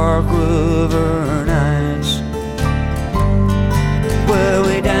dark river nights, where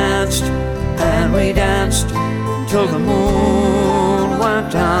we danced and we danced till the moon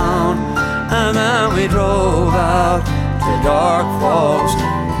went down, and then we drove out to Dark Falls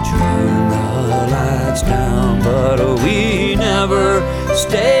and turned the lights down. But we never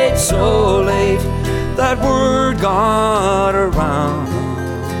stayed so late that word got around.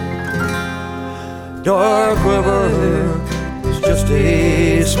 Dark River is just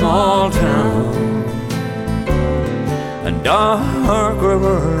a small town, and Dark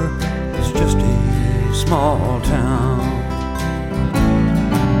River is just a small town.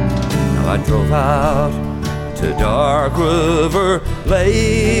 Now I drove out to Dark River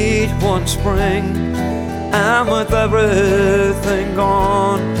late one spring, and with everything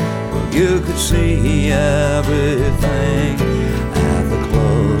gone, well, you could see everything at the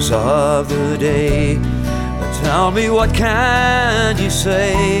close of the day. Tell me, what can you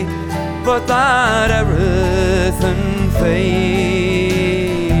say but that everything fades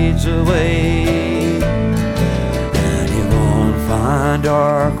away? And you won't find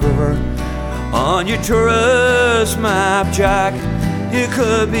Dark River on your tourist map, Jack. You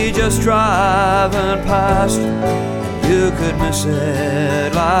could be just driving past, you could miss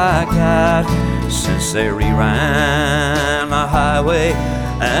it like that. Since they reran the highway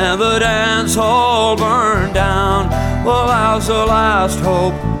and the dance hall burned down, well, that was the last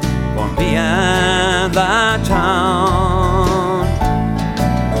hope for me and that town,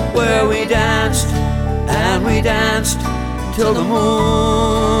 where we danced and we danced till the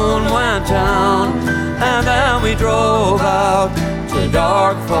moon went down, and then we drove out to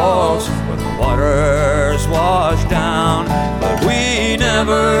Dark Falls where the waters washed down. But we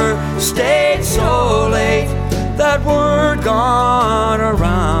never stayed so late that word got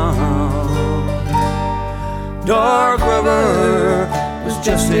around. Dark River was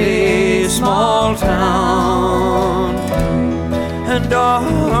just a small town, and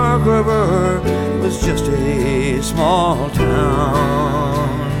Dark River was just a small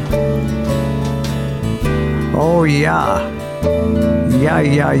town. Oh yeah,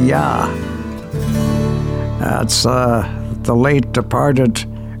 yeah. That's the late departed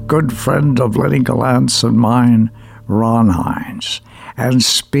good friend of Lenny Gallant's and mine, Ron Hines. And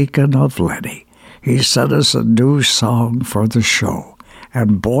speaking of Lenny, he sent us a new song for the show,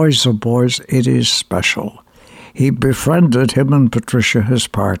 and boys, oh boys, it is special. He befriended, him and Patricia, his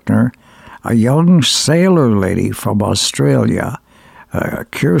partner, a young sailor lady from Australia,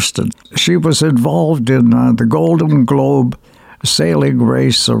 Kirsten. She was involved in the Golden Globe sailing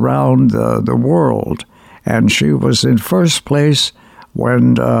race around the world, and she was in first place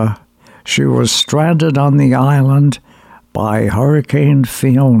when she was stranded on the island by Hurricane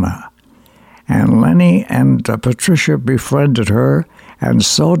Fiona. And Lenny and Patricia befriended her, and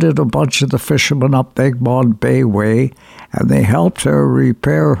so did a bunch of the fishermen up Egmont Bay way, and they helped her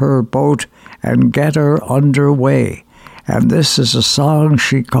repair her boat and get her underway. And this is a song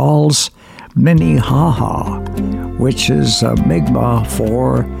she calls Minnehaha, which is a Mi'kmaq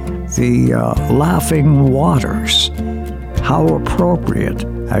for the laughing waters. How appropriate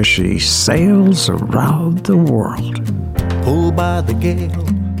as she sails around the world. Pulled by the gale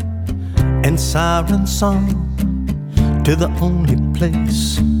and siren song to the only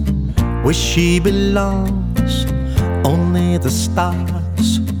place where she belongs. Only the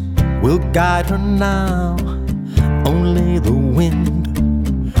stars will guide her now. Only the wind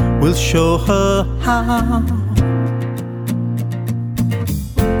will show her how.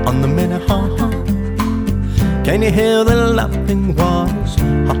 On the Minnehaha, can you hear the laughing waters?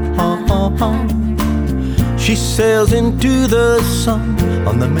 Ha ha ha ha. She sails into the sun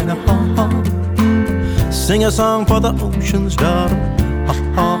on the Minnehaha. Sing a song for the ocean's daughter. Ha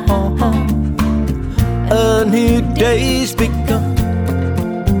ha ha ha. A new day's begun.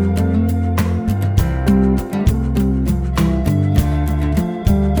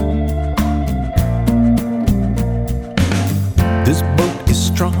 This boat is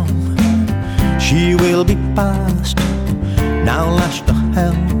strong, she will be fast. Now lash the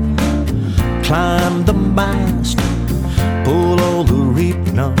helm, climb the mast, pull all the reef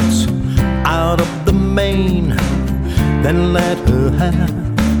knots out of the main, then let her have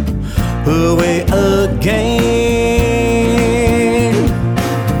her way again.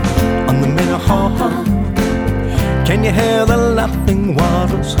 On the Minnehaha, can you hear the laughing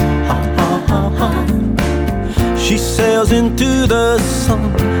waters? Ha ha ha ha. She sails into the sun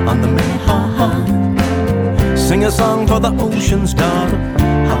on the Minnehaha. Sing a song for the ocean's daughter.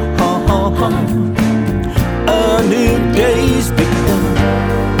 Ha ha ha ha. A new day's begun.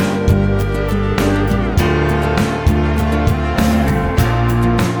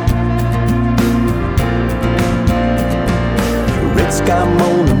 Red sky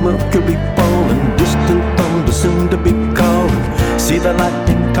moaning, mercury falling, distant thunder soon to be calling. See the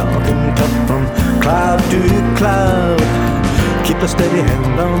lightning talking tough from cloud to cloud. Keep a steady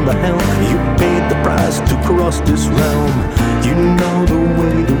hand on the helm. You paid the price to cross this realm. You know the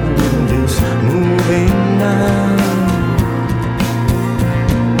way the wind is moving now.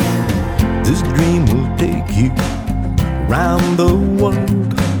 This dream will take you round the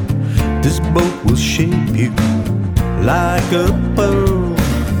world. This boat will shape you like a pearl.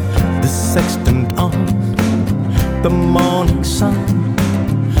 The sextant on the morning sun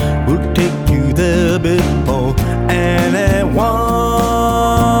will take you there before anyone.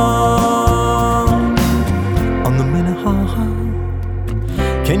 On the Minnehaha,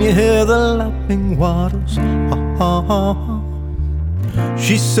 can you hear the laughing waters? Ha ha ha ha.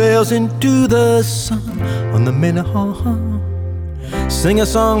 She sails into the sun on the Minnehaha. Sing a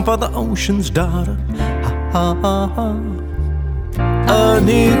song for the ocean's daughter. Ha ha ha ha. A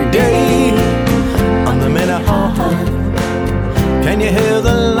new day on the Minnehaha. Can you hear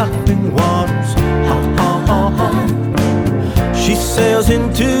the laughing waters? Ha ha ha ha. She sails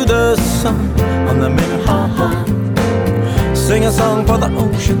into the sun on the Minnehaha. Sing a song for the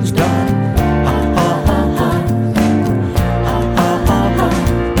ocean's daughter. Ha ha ha ha. Ha ha ha ha.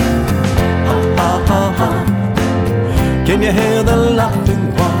 Ha ha ha ha. Can you hear the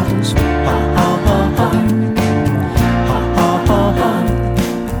laughing waters? Ha ha ha ha. Ha ha ha ha.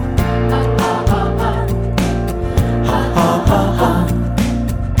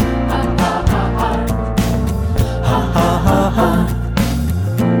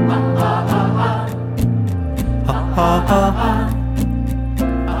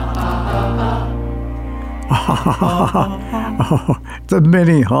 The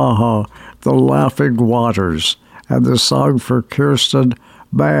Minnehaha, the laughing waters, and the song for Kirsten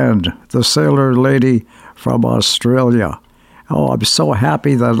Band, the sailor lady from Australia. Oh, I'm so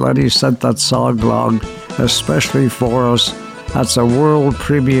happy that Lenny sent that song along, especially for us. That's a world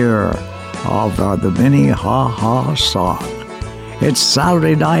premiere of the Minnehaha song. It's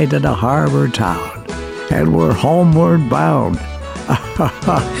Saturday night in a harbor town, and we're homeward bound.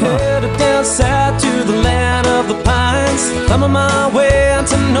 Headed down south to the land of the pines, thumbing my way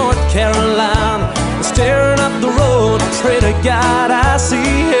into North Carolina. Staring up the road, pray to God I see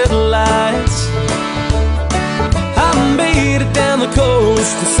headlights. I made it down the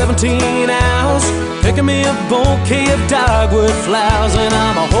coast in 17 hours, picking me a bouquet of dogwood flowers, and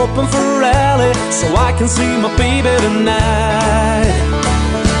I'm hoping for a rally so I can see my baby tonight.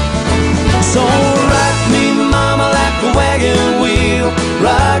 So rock me, mama, like a wagon wheel.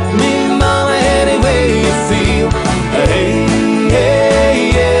 Rock me, mama, any way you feel. Hey,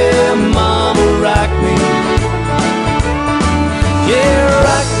 hey, yeah, mama, rock me. Yeah,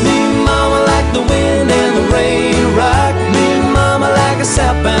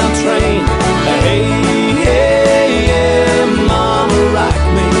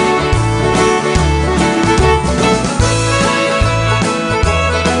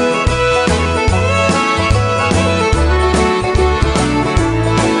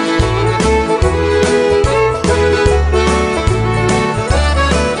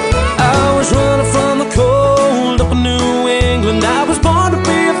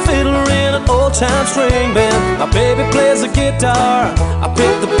 old-time string band. My baby plays the guitar, I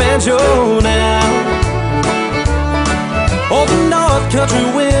pick the banjo now. Oh, the North Country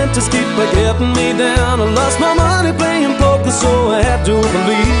winters keep getting me down. I lost my money playing poker, so I had to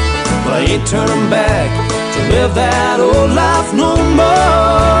believe. But I ain't turning back to live that old life no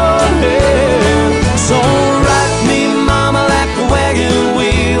more. Yeah. So rock me, mama, like a wagon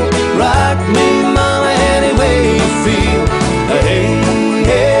wheel. Rock me, mama, any way you feel. Hey,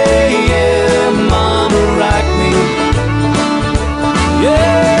 hey, yeah, mama, rock me.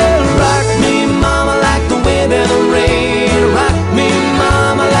 Yeah, rock me, mama, like the wind and the rain. Rock me,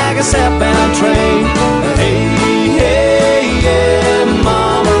 mama, like a southbound train. Hey, hey, yeah,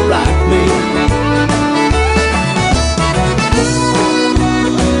 mama, rock me.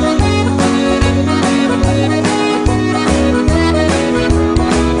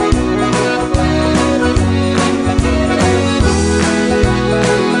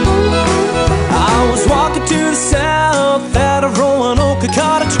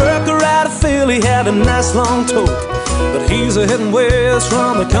 Caught a trucker out of Philly, had a nice long tote. But he's a heading west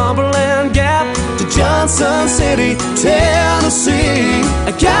from the Cumberland Gap to Johnson City, Tennessee.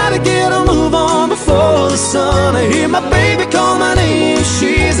 I gotta get a move on before the sun. I hear my baby call my name,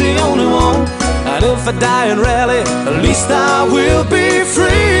 she's the only one. And if I die in Raleigh, at least I will be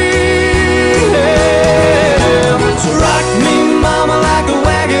free. Yeah. So rock me, mama, like a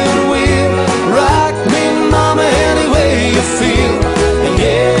wagon wheel. Rock me, mama, any way you feel.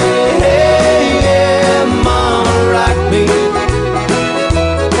 Yeah, yeah, mama, rock me.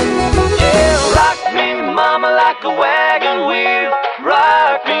 Yeah, rock me, mama, like a wagon wheel.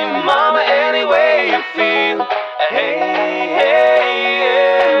 Rock me, mama, any way you feel. Hey, hey,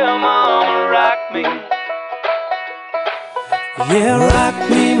 yeah, mama, rock me. Yeah, rock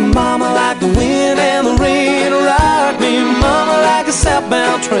me, mama, like the wind and the rain. Rock me, mama, like a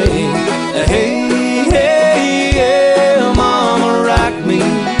southbound train. Hey, hey, yeah, mama, rock me.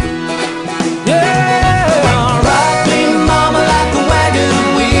 Yeah, rock me, mama, like a wagon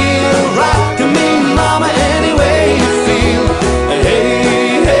wheel. Rock me, mama, any way you feel.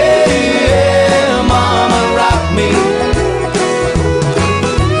 Hey, hey, yeah, mama, rock me.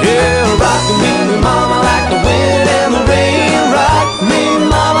 Yeah, rock me, mama, like the wind and the rain. Rock me,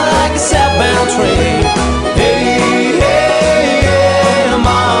 mama, like a southbound train. Hey, hey, yeah,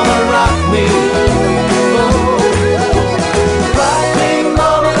 mama, rock me. Rock me,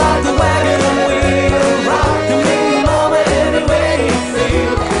 mama, like the wagon wheel. Rock me, mama, any way you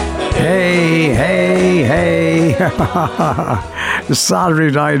feel. Hey, hey, hey.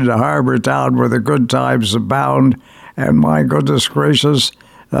 Saturday night in the harbour town where the good times abound. And my goodness gracious,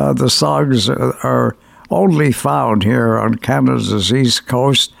 the songs are only found here on Canada's East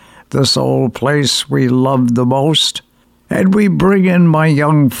Coast, this old place we love the most. And we bring in my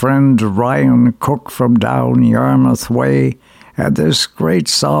young friend Ryan Cook from down Yarmouth Way and this great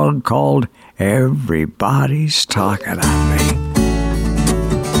song called Everybody's Talking at Me.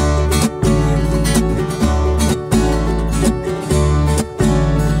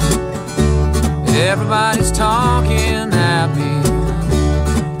 Everybody's talking at me.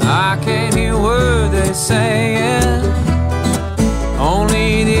 I can't hear a word they're saying,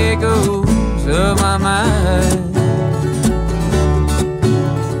 only the echoes of my mind.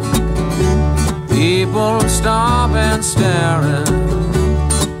 People stop and staring,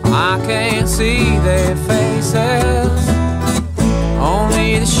 I can't see their faces,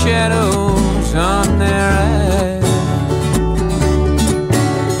 only the shadows on their eyes.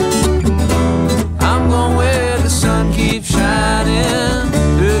 I'm going where the sun keeps shining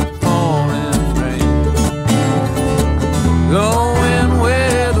through the pouring rain, going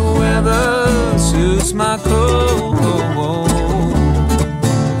where the weather suits my clothes,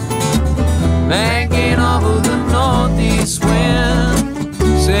 banking off of the northeast wind,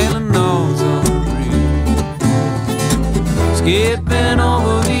 sailing north on the breeze, skipping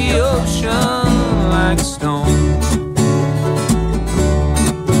over the ocean like a stone.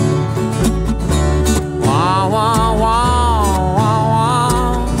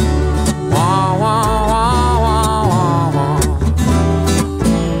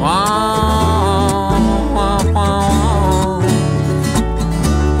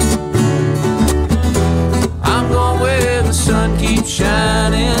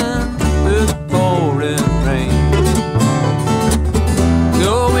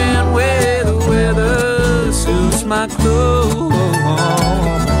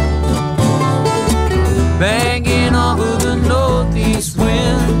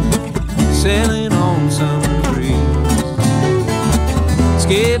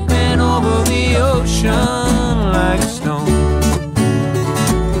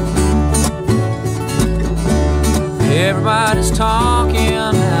 Everybody's talking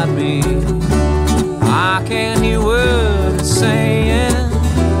at me. I can't hear what it's saying.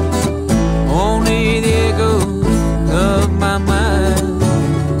 Only the echoes of my mind.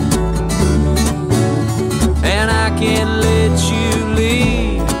 And I can't let you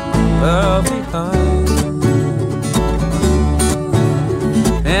leave behind.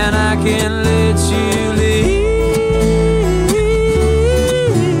 And I can't let you leave.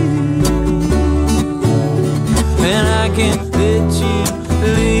 And I can't let you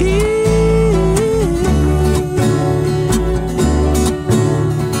leave.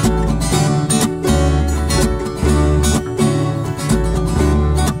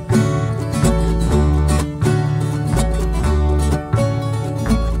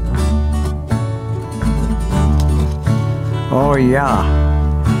 Oh, yeah.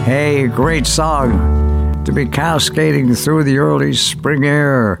 Hey, great song to be cascading through the early spring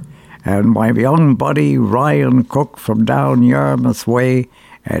air. And my young buddy Ryan Cook from down Yarmouth Way,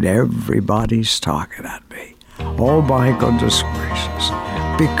 and everybody's talking at me. Oh, my goodness gracious.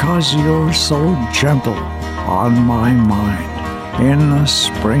 Because you're so gentle on my mind in the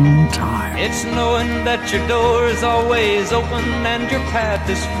springtime. It's knowing that your door is always open and your path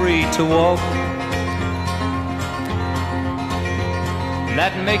is free to walk.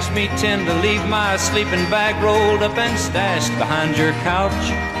 That makes me tend to leave my sleeping bag rolled up and stashed behind your couch.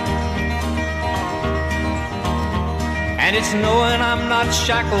 And it's knowing I'm not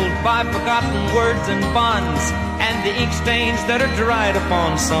shackled by forgotten words and bonds and the ink stains that are dried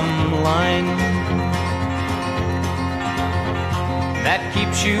upon some line. That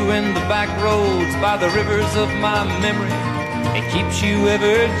keeps you in the back roads by the rivers of my memory. It keeps you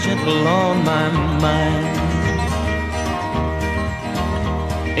ever gentle on my mind.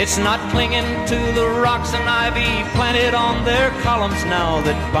 It's not clinging to the rocks and ivy planted on their columns now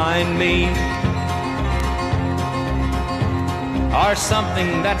that bind me, or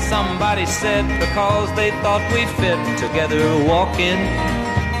something that somebody said because they thought we fit together walking.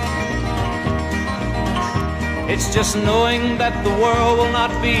 It's just knowing that the world will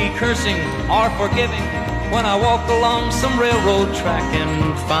not be cursing or forgiving when I walk along some railroad track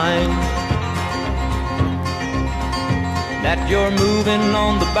and find that you're moving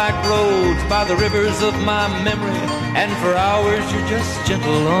on the back roads by the rivers of my memory, and for hours you're just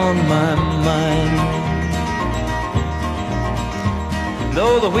gentle on my mind.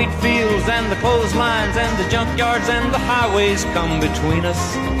 Though the wheat fields and the clotheslines and the junkyards and the highways come between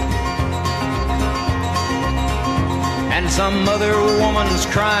us, and some other woman's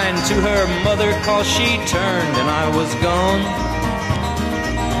crying to her mother 'cause she turned and I was gone,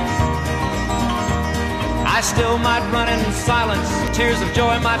 I still might run in silence, tears of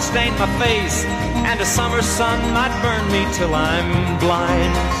joy might stain my face, and a summer sun might burn me till I'm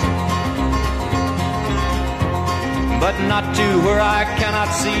blind. But not to where I cannot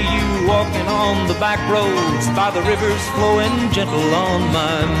see you walking on the back roads by the rivers flowing gentle on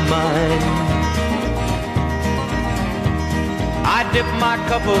my mind. I dip my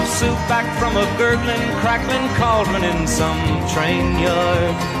cup of soup back from a gurgling, crackling cauldron in some train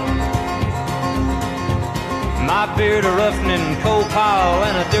yard. My beard a roughening coal pile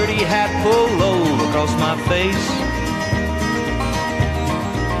and a dirty hat pulled low across my face.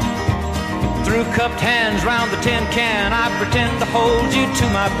 Through cupped hands round the tin can, I pretend to hold you to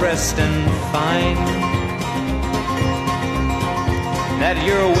my breast and find that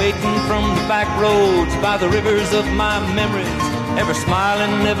you're waiting from the back roads by the rivers of my memories, ever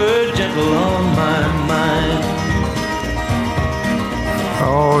smiling, ever gentle on my mind.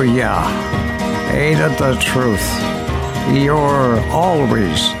 Oh, yeah. Ain't it the truth? You're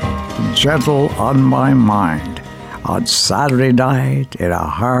always gentle on my mind. On Saturday night in a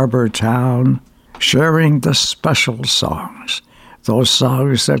harbor town, sharing the special songs, those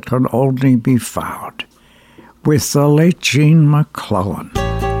songs that can only be found, with the late Gene McClellan,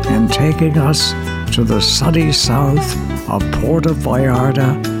 and taking us to the sunny south of Puerto Vallarta,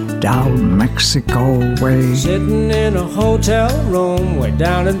 down Mexico way. Sitting in a hotel room way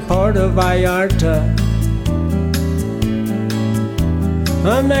down in Puerto Vallarta,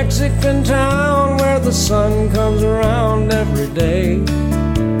 a Mexican town where the sun comes around every day.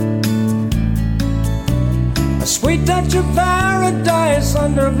 A sweet touch of paradise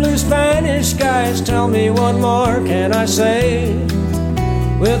under blue Spanish skies. Tell me what more can I say?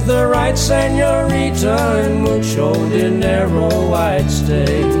 With the right senorita and mucho dinero I'd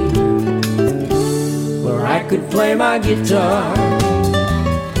stay, where I could play my guitar,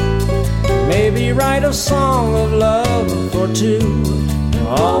 maybe write a song of love or two,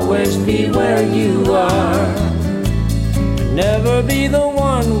 always be where you are, never be the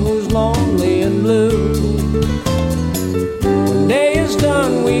one who's lonely and blue.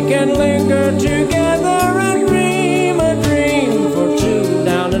 done, we can linger together and dream a dream for two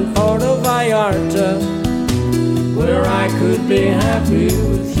down in Puerto Vallarta, where I could be happy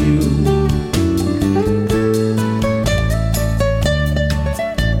with you.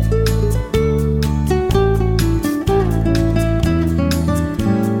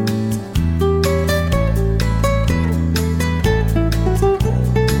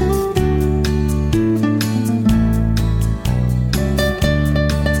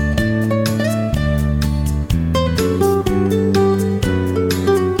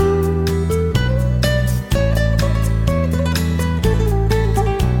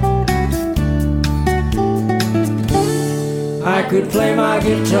 I could play my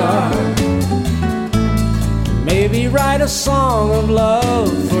guitar, maybe write a song of love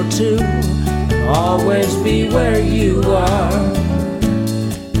for two, always be where you are,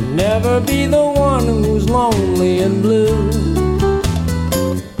 never be the one who's lonely and blue.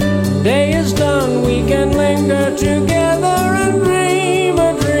 Day is done, we can linger together and dream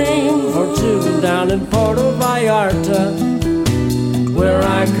a dream for two down in Puerto Vallarta, where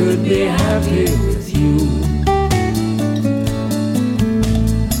I could be happy with you.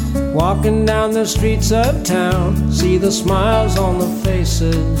 Walking down the streets of town, see the smiles on the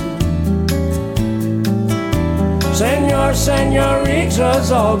faces. Senor,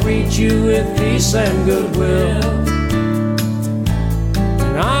 senoritas all greet you with peace and goodwill.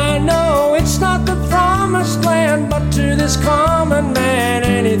 And I know it's not the promised land, but to this common man,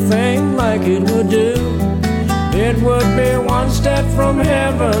 anything like it would do. It would be one step from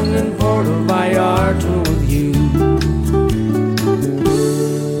heaven in Puerto Vallarta with you.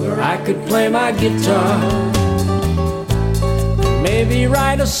 I could play my guitar, maybe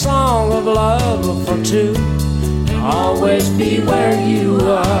write a song of love for two, always be where you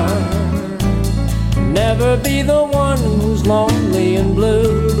are, never be the one who's lonely and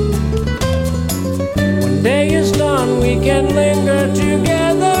blue. When day is done, we can linger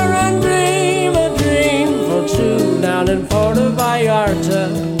together and dream a dream for two down in Puerto Vallarta,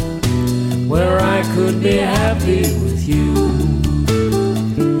 where I could be happy with you.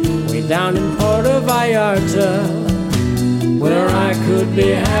 Down in Puerto Vallarta, where I could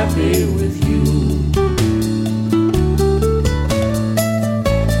be happy with you.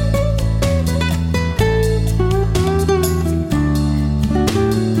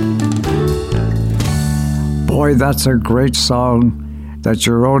 Boy, that's a great song that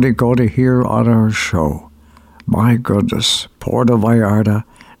you're only going to hear on our show. My goodness, Puerto Vallarta,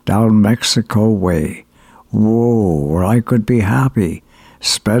 down Mexico way. Whoa, where I could be happy.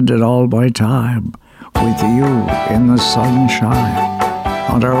 Spending all my time with you in the sunshine,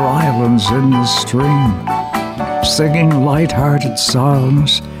 on our islands in the stream, singing light-hearted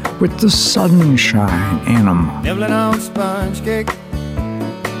songs with the sunshine in them. Nibbling on sponge cake,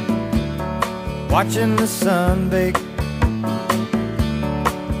 watching the sun bake.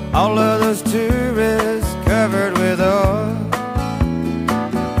 All of those tourists covered with oil,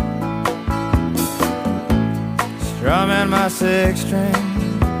 strumming my six string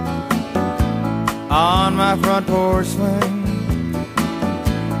on my front porch swing.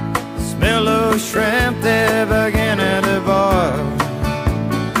 Smell those shrimp, they're beginning to boil.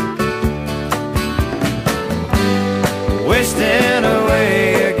 Wasting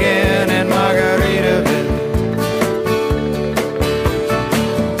away again in Margaritaville,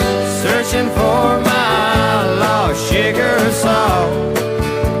 searching for my lost sugar salt.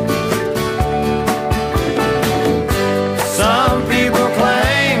 Some people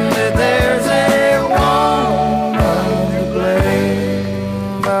claim that there's a woman to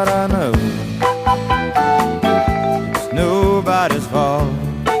blame, but I know it's nobody's fault.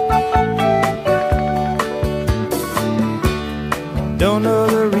 Don't know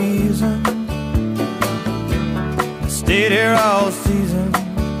the reason I stayed here all season.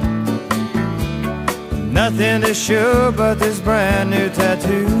 Nothing to show but this brand new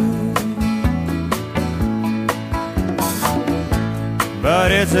tattoo,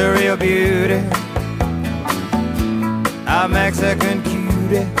 but it's a real beauty, a Mexican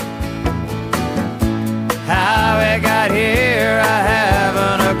cutie. How it got here, I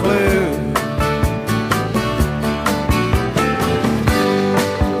haven't a clue.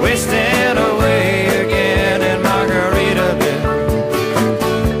 Wasting away again in Margaritaville,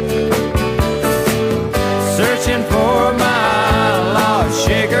 searching for my lost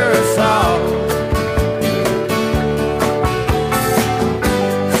sugar salt.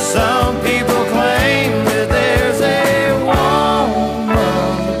 Some people claim that there's a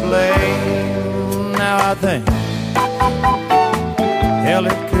woman to blame. Now I think, hell,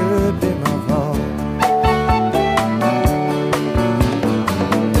 it could be my fault.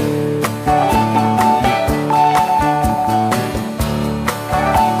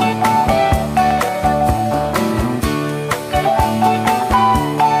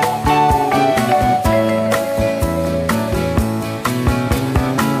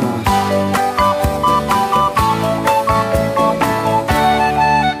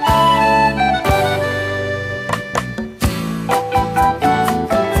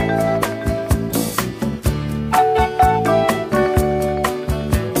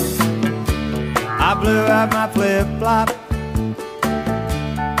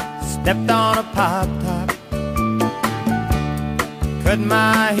 stepped on a pop top, cut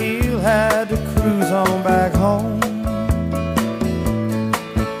my heel, had to cruise on back home.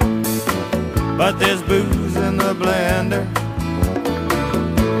 But there's booze in the blender,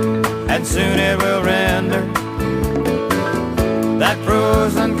 and soon it will render that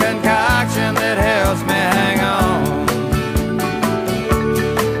frozen concoction that helps me hang on.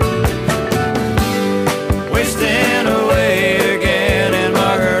 Wasting away again in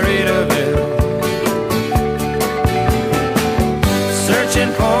Margaritaville,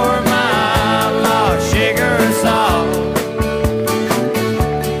 searching for my lost sugar salt.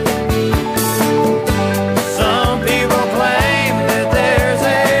 Some people claim that there's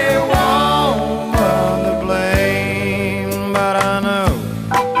a woman to blame, but I know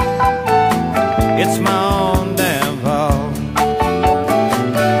it's my own damn fault.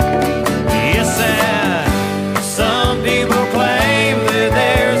 Yes, and some people claim that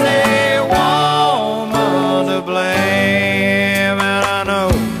there's a woman to blame, and I know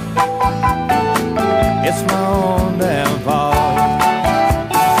it's my own damn fault.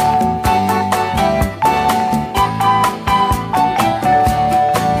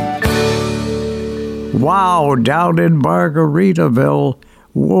 Wow, down in Margaritaville,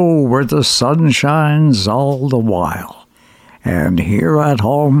 whoa, where the sun shines all the while. And here at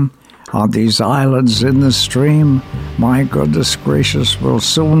home, on these islands in the stream, my goodness gracious, we'll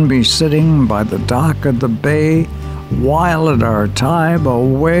soon be sitting by the dock of the bay, whiling our time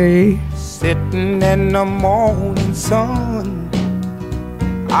away. Sitting in the morning sun,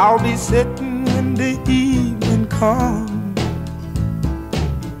 I'll be sitting when the evening comes,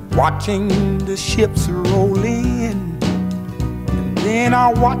 watching the ships roll in, and then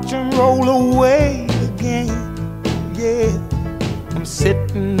I'll watch them roll away again. Yeah, I'm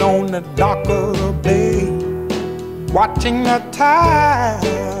sitting on the dock of the bay, watching the tide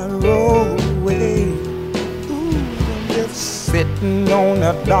roll away. Ooh, I'm just sitting on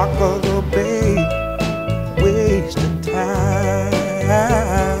the dock of the bay, wasting time.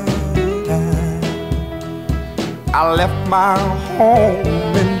 I left my home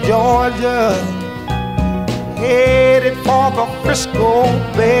in Georgia, headed for the Frisco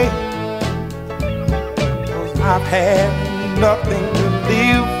Bay, 'cause I've had nothing to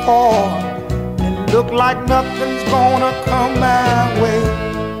live for, and look like nothing's gonna come my way.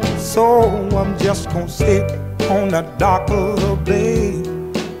 So I'm just gonna sit on the dock of the bay,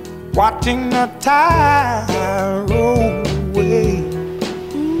 watching the tide roll away.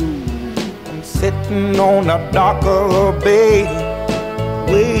 Sitting on the dock of the bay,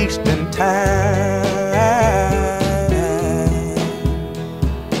 wasting time.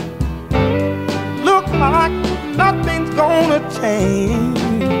 Look like nothing's gonna change,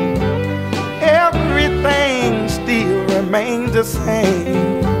 everything still remains the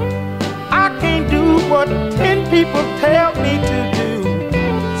same. I can't do what 10 people tell me to do,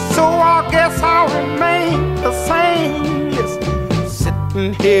 so I guess I'll remain the same. Listen,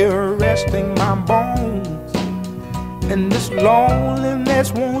 sitting here resting my bones, and this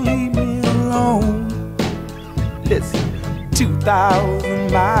loneliness won't leave me alone. Listen,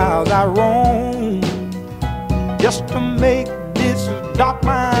 2,000 miles I roam just to make this dock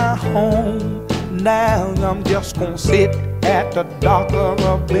my home. Now I'm just gonna sit at the dock of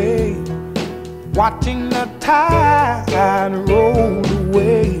a bay, watching the tide roll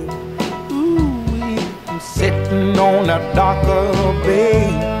away. I'm sitting on the dock of a bay,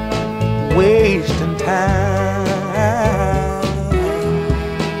 wasting time.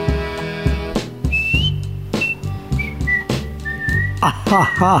 Ha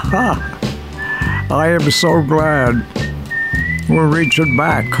ha ha! I am so glad we're reaching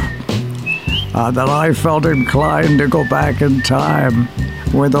back, that I felt inclined to go back in time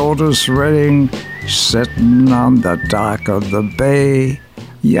with Otis Redding sitting on the dock of the bay.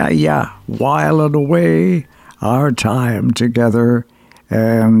 Yeah, whiling away our time together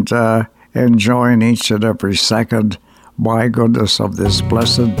and enjoying each and every second, my goodness, of this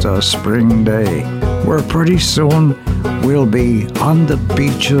blessed spring day, where pretty soon we'll be on the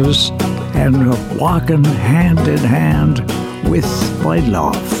beaches and walking hand in hand with my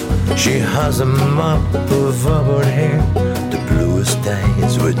love. She has a mop of auburn hair, the bluest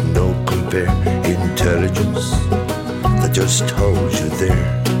eyes with no compare, intelligence that just holds you there.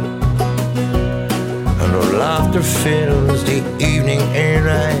 And her laughter fills the evening air.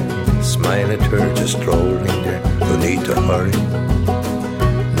 I smile at her just strolling there. No need to hurry,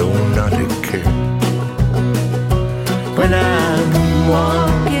 no, not to care. When I'm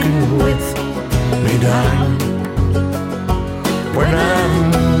walking with me darling, when I'm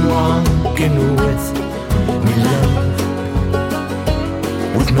walking with me love,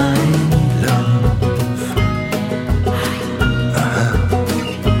 with my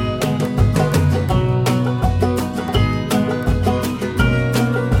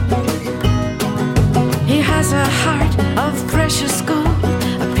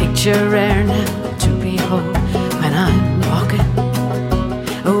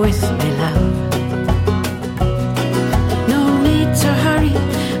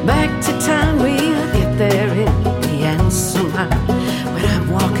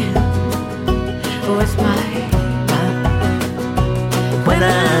when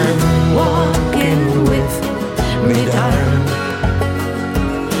I'm walking with me darling,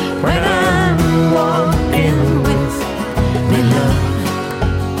 when I'm walking with me love,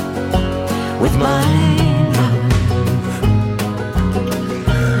 with my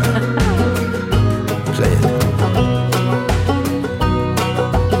Play it.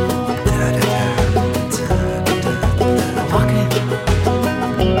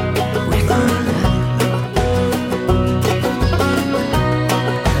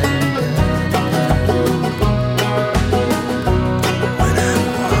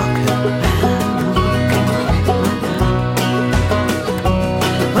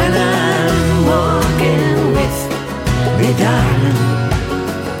 when I'm walking with me darling,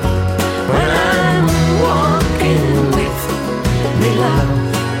 when I'm walking with me love,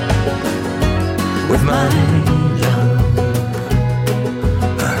 with my love.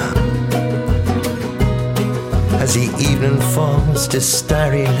 As the evening falls to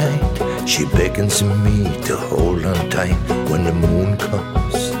starry night, she beckons me to hold on tight when the moon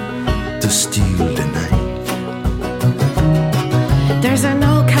comes to steal the night. There's an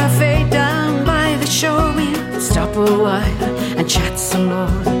old cafe down by the shore. We'll stop a while and chat some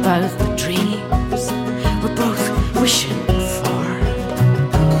more about the dreams we're both wishing for.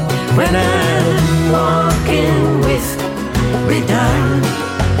 When I'm walking with me darling,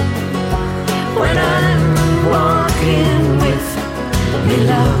 when I'm walking with me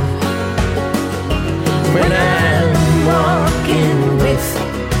love, when I'm walking with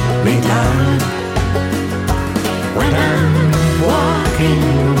me darling, when I'm walking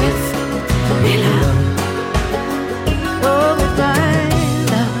with me love, oh with my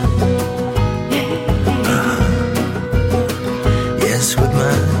love, yeah. Yes, with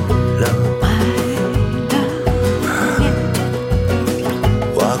my love,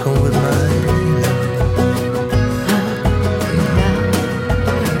 walking with my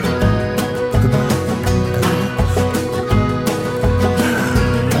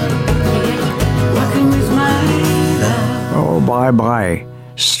walking with my love. Oh, bye-bye.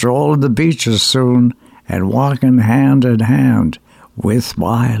 Stroll the beaches soon and walking hand in hand with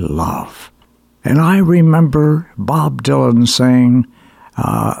my love. And I remember Bob Dylan saying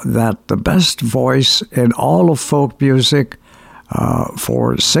that the best voice in all of folk music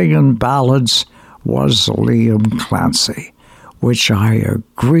for singing ballads was Liam Clancy, which I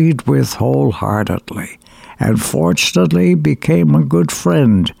agreed with wholeheartedly, and fortunately became a good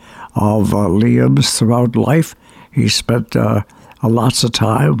friend of Liam's throughout life. He spent lots of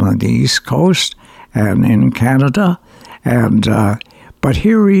time on the East Coast and in Canada, and but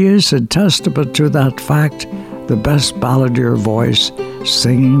here he is, in testament to that fact, the best balladeer voice,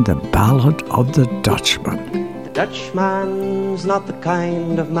 singing the Ballad of the Dutchman. The Dutchman's not the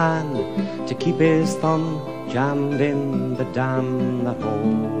kind of man to keep his thumb jammed in the dam that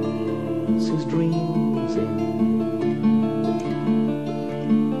holds his dreams in.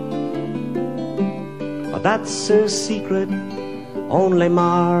 But that's a secret only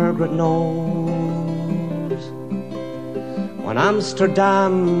Margaret knows. When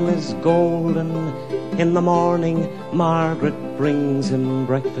Amsterdam is golden in the morning, Margaret brings him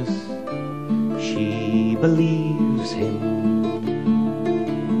breakfast. She believes him.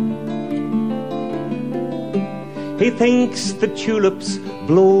 He thinks the tulips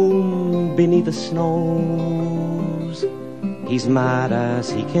bloom beneath the snows. He's mad as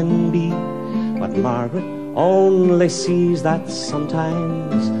he can be, but Margaret only sees that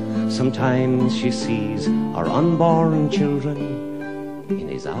sometimes she sees our unborn children in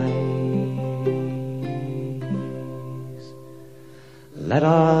his eyes. Let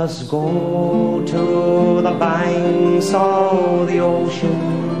us go to the banks of the ocean,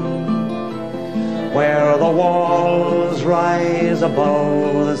 where the walls rise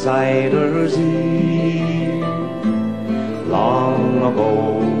above the Zuider Zee. Long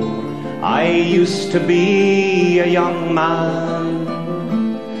ago I used to be a young man,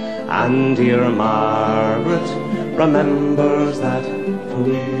 and dear Margaret remembers that for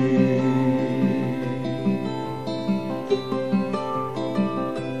me.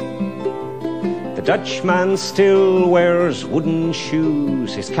 The Dutchman still wears wooden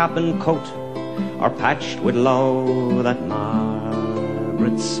shoes. His cap and coat are patched with love that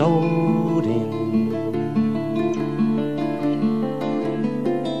Margaret sewed in.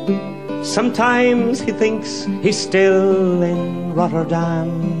 Sometimes he thinks he's still in Rotterdam.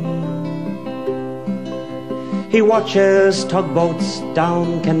 He watches tugboats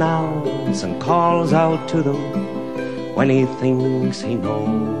down canals and calls out to them when he thinks he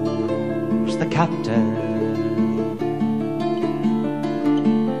knows the captain.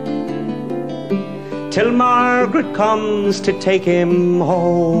 till Margaret comes to take him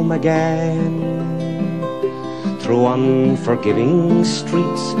home again. Through unforgiving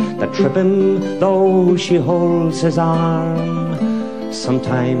streets that trip him though she holds his arm.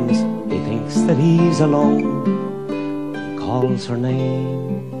 Sometimes he thinks that he's alone and calls her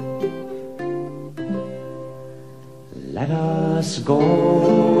name. Let us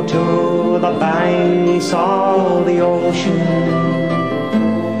go to the banks of the ocean,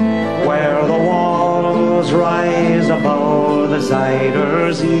 where the walls rise above the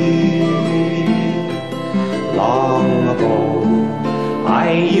Zuyder Zee. Long ago,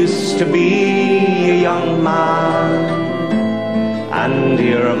 I used to be a young man, and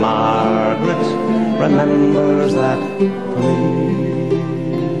dear Margaret remembers that for me.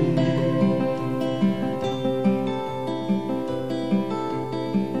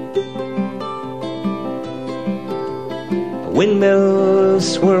 The windmills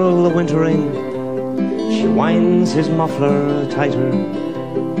swirl the winter in, she winds his muffler tighter.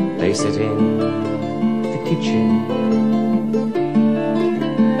 They sit in the kitchen,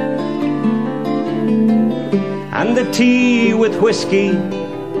 and the tea with whiskey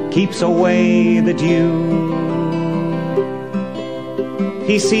keeps away the dew.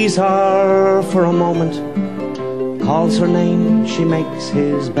 He sees her for a moment, calls her name, she makes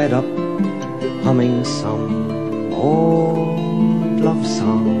his bed up, humming some old love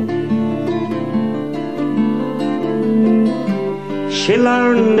song. She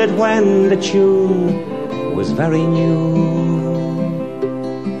learned it when the tune was very new.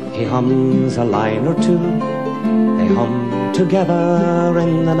 He hums a line or two, they hum together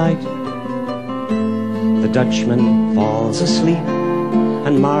in the night. The Dutchman falls asleep,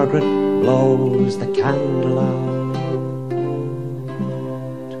 and Margaret blows the candle out.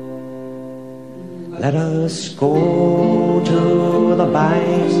 Let us go to the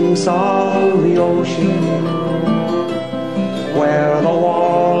banks of the ocean, where the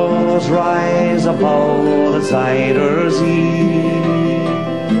walls rise above the Zuyder Zee.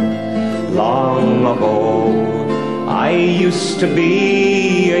 Long ago, I used to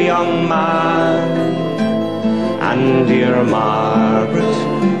be a young man, and dear Margaret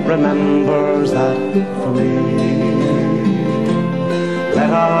remembers that for me. Let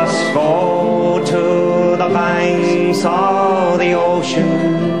us go to the banks of the ocean,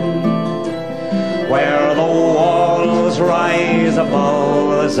 where the walls rise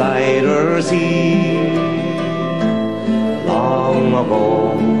above the Zuyder Zee. Long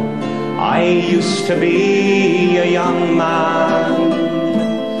ago, I used to be a young man,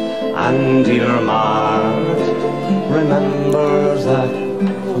 and dear Margaret remembers that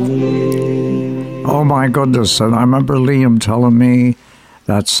for me. Oh my goodness, and I remember Liam telling me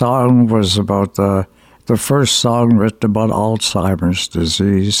that song was about the first song written about Alzheimer's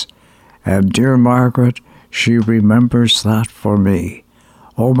disease. And dear Margaret, she remembers that for me.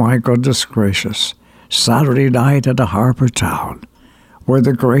 Oh my goodness gracious. Saturday night at a harbour town, where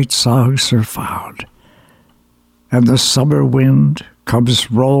the great songs are found. And the summer wind comes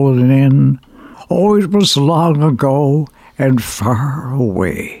rolling in. Oh, it was long ago and far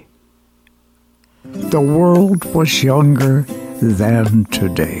away. The world was younger than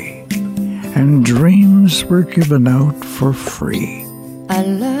today, and dreams were given out for free. I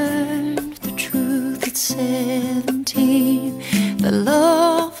learned the truth at 17, that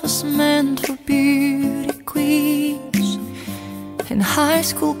love was meant for beauty queens and high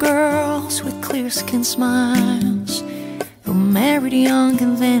school girls with clear-skinned smiles who married young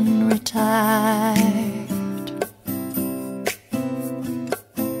and then retired.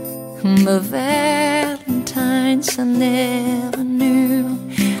 The Valentines I never knew,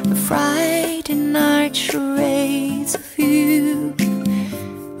 the Friday night charades of you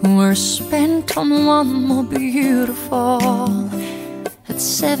were spent on one more beautiful. At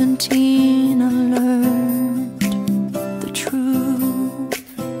 17 I learned the truth.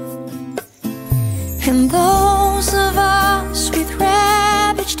 And those of us with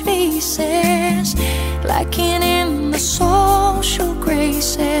ravaged faces, lacking in the social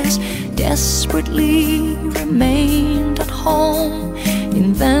graces, desperately remained at home,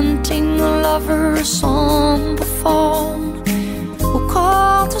 inventing lovers on the phone, who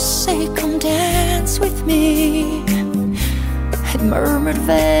called to say come dance with me, had murmured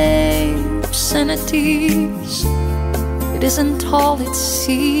vague obscenities. It isn't all it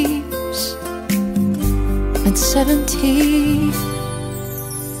seems. At 17,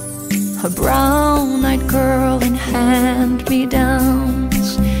 a brown-eyed girl in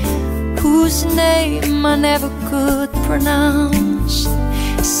hand-me-downs, whose name I never could pronounce,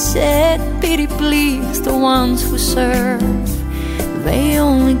 said, pity please the ones who serve they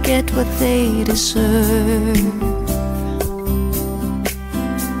only get what they deserve.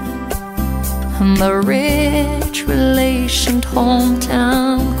 The rich relationed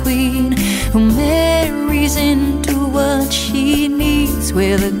hometown queen who marries into what she needs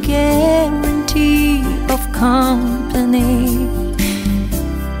with a guarantee of company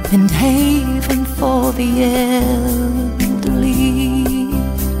and haven for the elderly.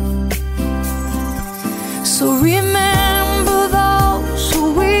 So remember those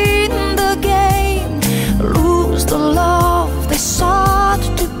who win the game lose the love they sought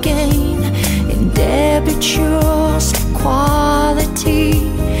to gain in debaucherous quality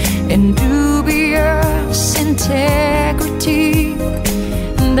and dubious integrity.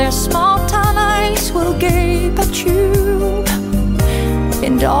 Their small town eyes will gape at you,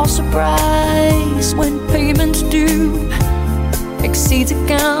 and all surprise when payment due exceeds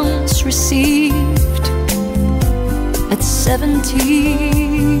accounts received at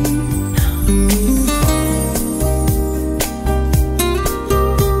 17.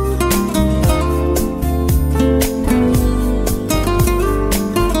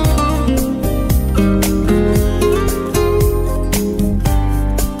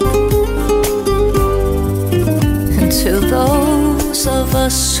 To those of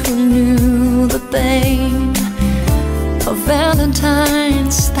us who knew the pain of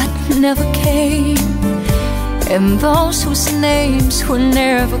Valentines that never came, and those whose names were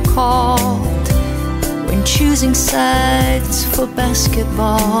never called when choosing sides for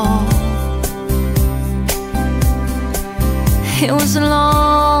basketball. It was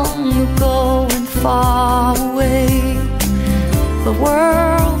long ago and far away. The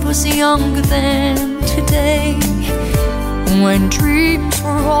world was younger than today, when dreams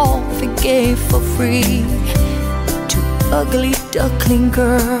were all they gave for free to ugly duckling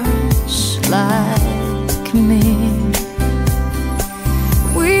girls like me.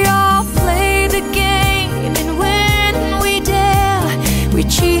 We all play the game, and when we dare, we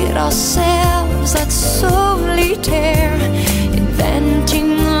cheat ourselves at solitaire,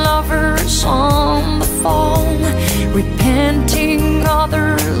 inventing lovers on the phone, repenting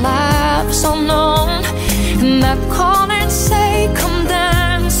other lives unknown, and that call and say, come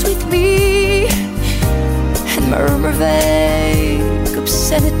dance with me, and murmur vague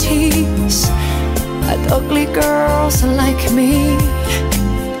obscenities at ugly girls like me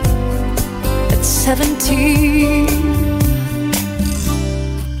at 17.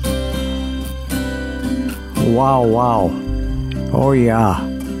 Wow, wow. Oh yeah,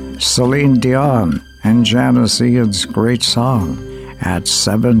 Celine Dion and Janis Ian's great song, At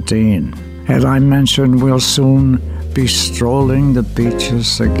 17. And I mentioned we'll soon be strolling the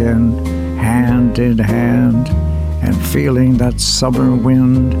beaches again, hand in hand, and feeling that summer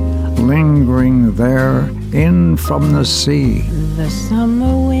wind lingering there in from the sea. The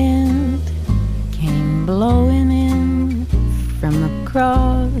summer wind came blowing in from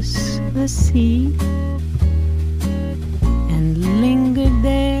across the sea and lingered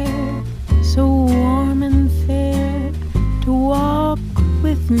there, so warm and fair, to walk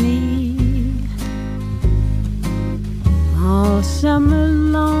with me. All summer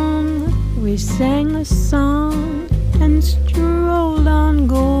long we sang a song and strolled on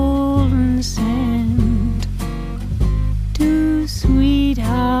golden sand, two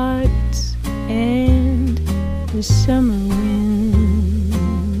sweethearts and the summer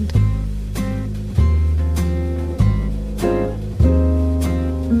wind.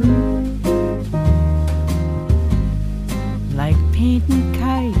 Like painting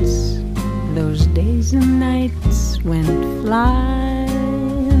kites, those days and nights went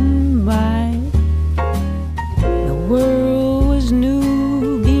flying by. The world was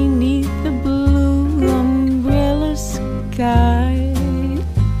new beneath the blue umbrella sky.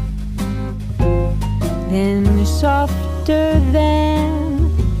 Then softer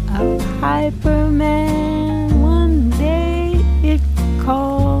than a piper man, one day it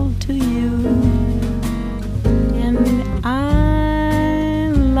called to you, and I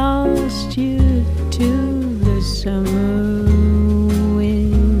lost you to the summer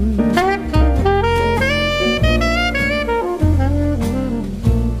wind.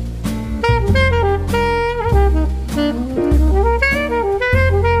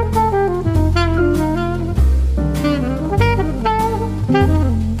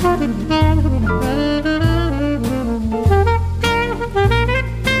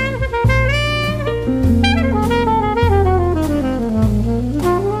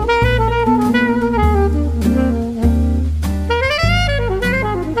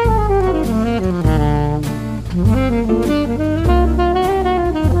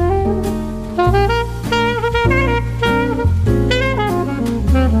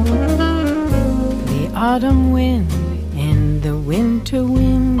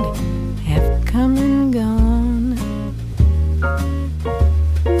 wind have come and gone,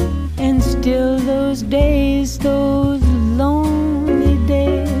 and still those days, those lonely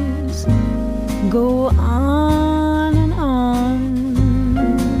days, go on and on.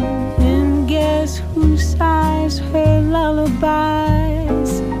 And guess who sighs her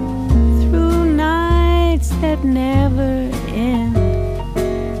lullabies through nights that never end?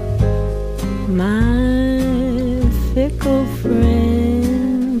 My fickle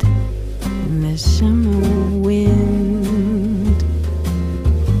friend, the summer wind.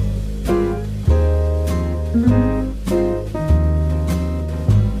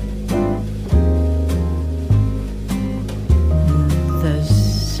 The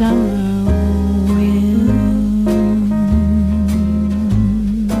summer wind.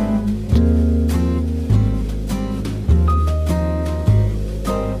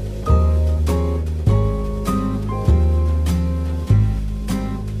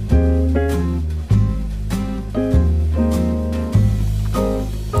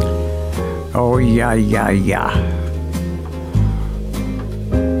 Oh, yeah, yeah, yeah.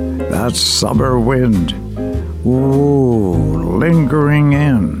 That summer wind. Ooh, lingering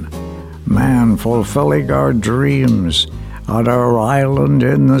in. Man, fulfilling our dreams on our island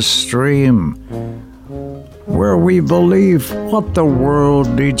in the stream, where we believe what the world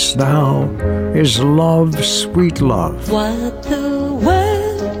needs now is love, sweet love. What the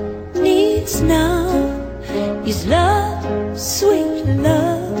world needs now is love, sweet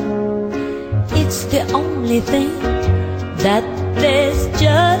love. It's the only thing that there's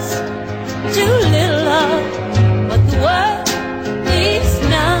just too little of. What the world needs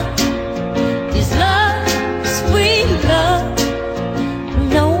now is love, sweet love.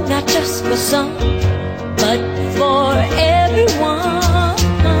 No, not just for some, but for everyone.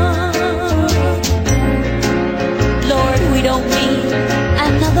 Lord, we don't need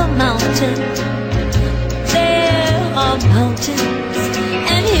another mountain. There are mountains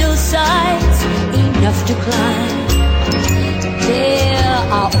and hillsides enough to climb. There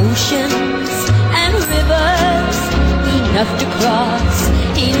are oceans and rivers enough to cross,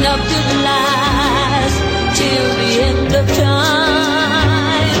 enough to last till the end of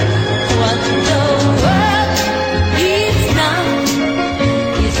time. What the world needs now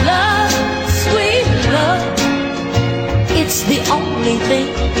is love, sweet love. It's the only thing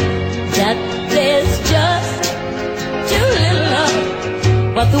that there's just too little of.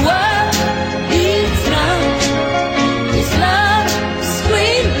 What the world needs now is love,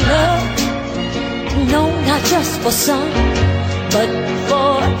 sweet love. No, not just for some, but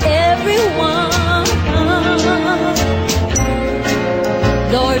for everyone.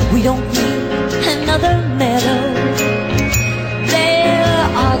 Lord, we don't need another meadow. There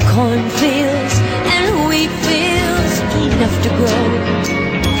are cornfields and wheat fields enough to grow.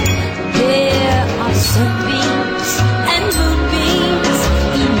 There are sunbeams and moonbeams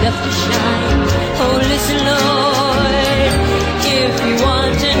enough to shine. Oh, listen, Lord, if you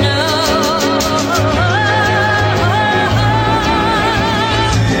want to know.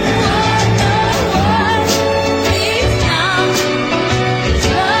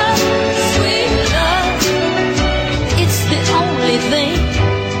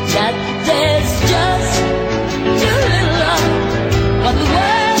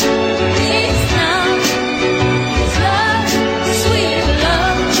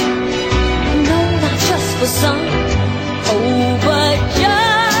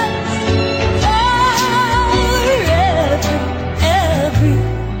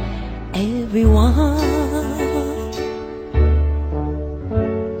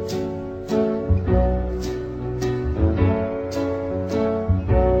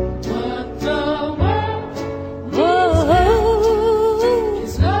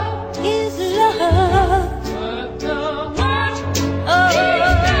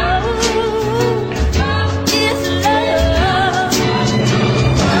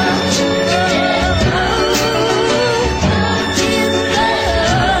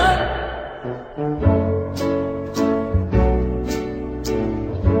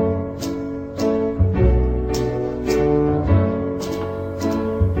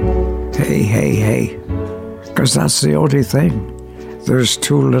 Hey, 'cause that's the only thing. There's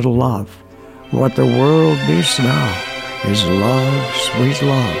too little love. What the world needs now is love, sweet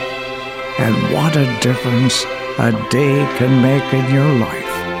love. And what a difference a day can make in your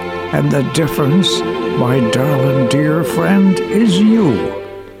life. And the difference, my darling dear friend, is you.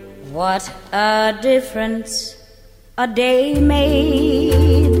 What a difference a day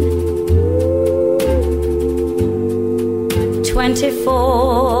made.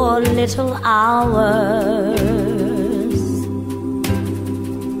 24 little hours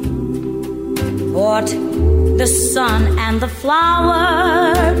bought the sun and the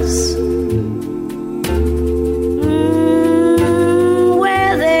flowers.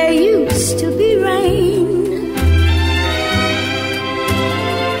 Where there used to be rain.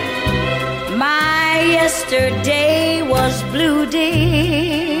 My yesterday was blue,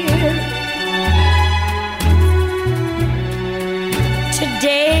 dear.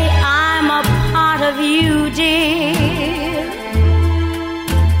 Today I'm a part of you, dear.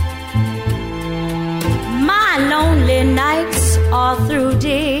 My lonely nights are through,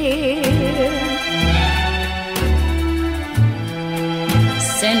 dear.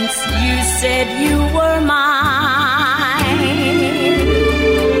 Since you said you were mine,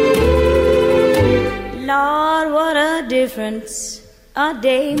 Lord, what a difference a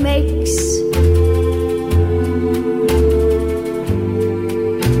day makes.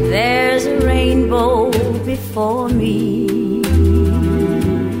 There's a rainbow before me.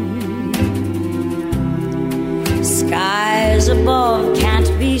 Skies above can't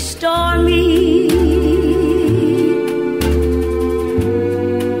be stormy.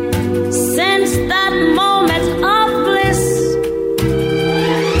 Since that moment of bliss,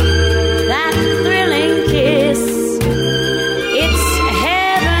 that thrilling kiss, it's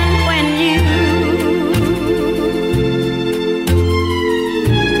heaven when you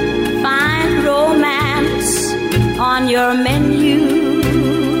find romance on your menu.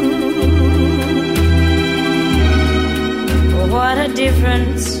 What a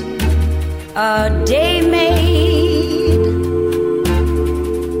difference a day made,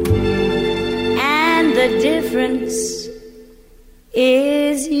 and the difference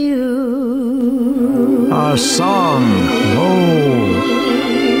is you. A song, oh,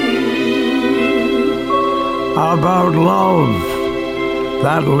 about love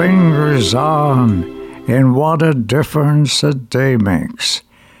that lingers on, and what a difference a day makes.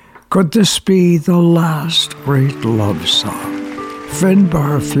 Could this be the last great love song?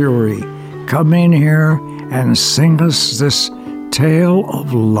 Finbar Fury, come in here and sing us this tale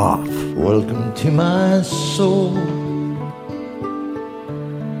of love. Welcome to my soul.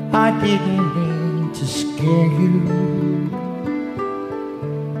 I didn't mean to scare you.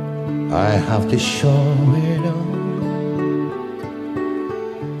 I have to show it all.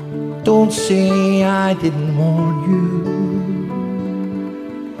 Don't say I didn't warn you.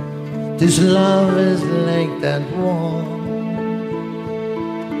 This love is like that wall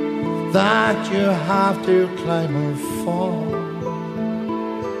that you have to climb or fall.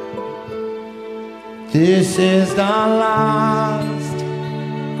 This is the last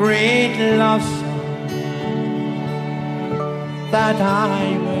great love song that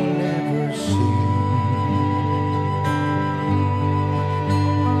I will ever sing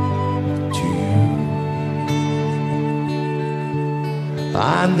to you.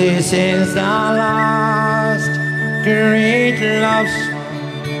 And this is the last great love song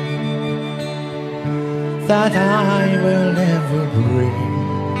that I will never bring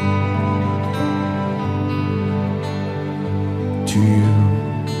to you.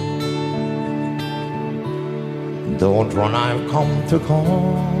 Don't run, I've come to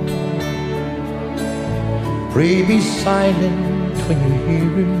call. Pray be silent when you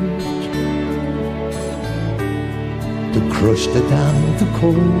hear it. To crush the damned, the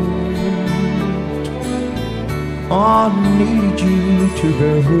cold. I need you to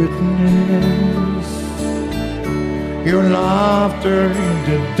bear witness. Your laughter in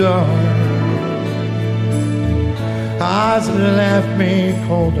the dark has left me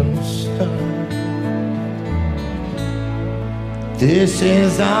cold and stark. This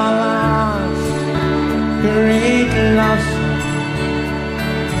is our last great love song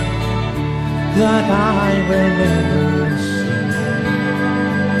that I will never sing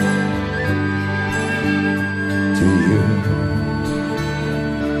to you.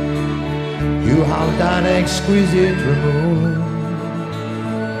 You have that exquisite remove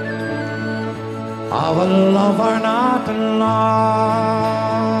of a lover not alone.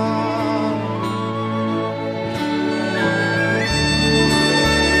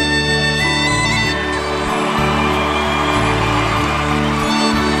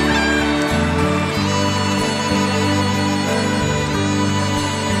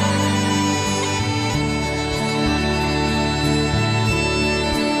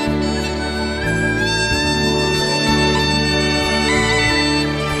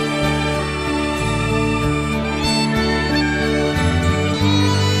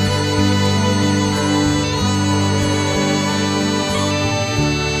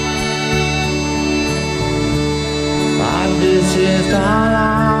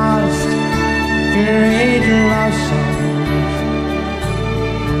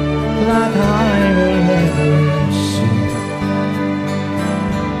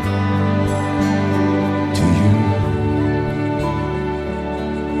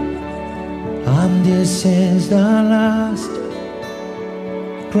 This is the last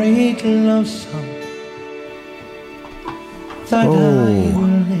great love song that I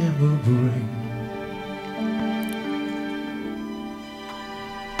will ever bring.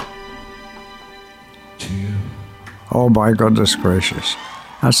 Oh my goodness gracious.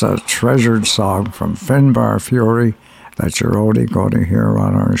 That's a treasured song from Finbar Fury that you're only going to hear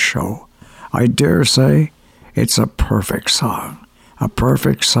on our show. I dare say it's a perfect song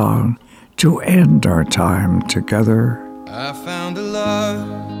to end our time together. I found a love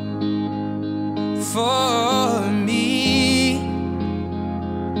for me.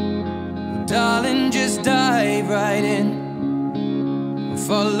 Well, darling, just dive right in and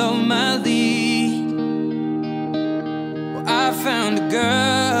follow my lead. Well, I found a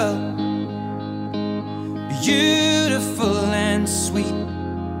girl, beautiful and sweet.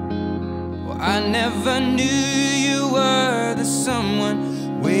 Well, I never knew you were the someone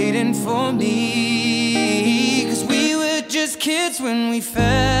waiting for me. 'Cause we were just kids when we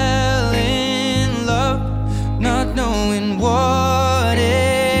fell in love, not knowing what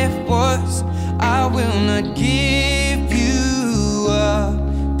it was. I will not give you up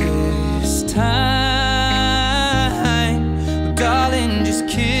this time. But darling, just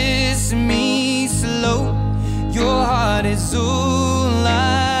kiss me slow. Your heart is all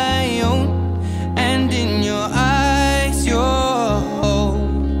I own, and in your eyes you're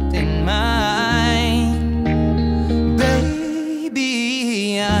holding mine.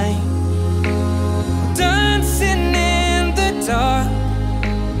 Baby, I'm dancing in the dark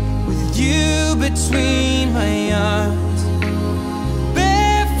with you between my arms,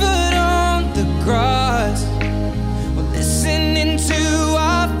 barefoot on the grass, or listening to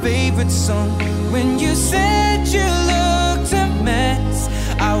our favorite song. When you said you looked a mess,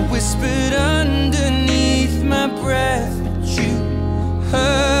 I whispered underneath my breath, but you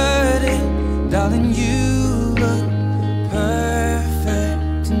heard it. Darling, you look perfect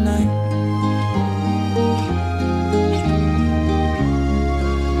tonight.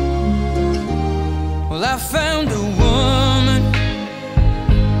 Well, I found a woman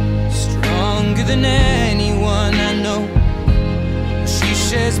stronger than anyone I know. She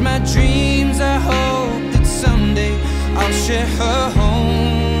shares my dreams. I hope that someday I'll share her home.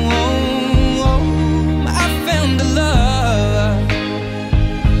 I found a love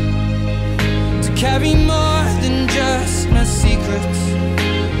to carry more than just my secrets,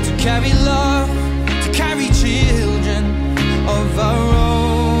 to carry love, to carry children of our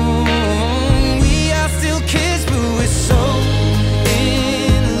own. We are still kids, but we're so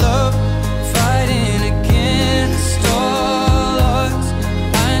in love, fighting against all odds.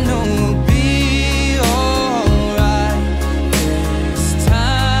 I know we'll be alright this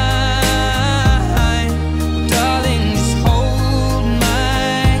time. Darling, just hold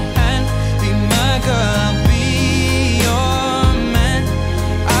my hand, be my girl, I'll be your man.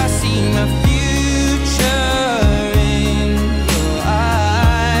 I see my future in your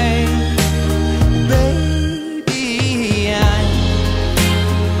eyes. Baby, I'm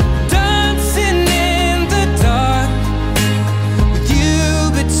dancing in the dark with you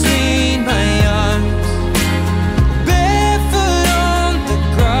between my arms, barefoot on the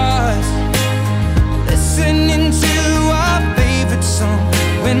grass, listening to our favorite song.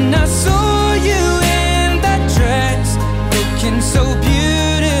 When I saw you in that dress, looking so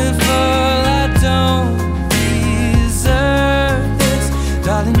beautiful, I don't deserve this.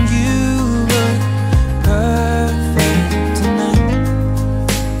 Darling, you look perfect tonight.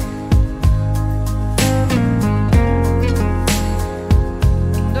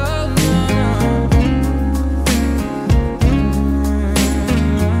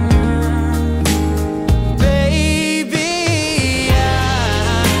 Baby,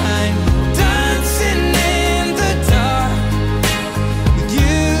 I'm dancing in the dark with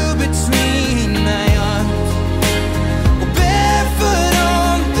you between my arms, or barefoot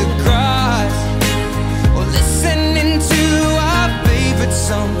on the grass, or listening to our favorite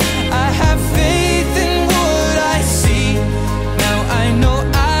song. I have faith in what I see. Now I know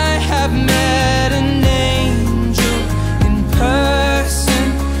I have met an angel in person,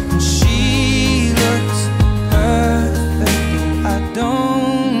 and she looks perfect. I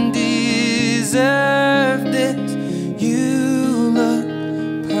don't deserve this. You look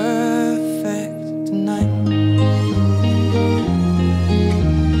perfect tonight.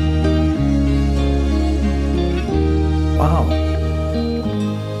 Wow.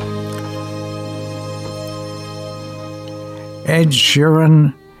 Ed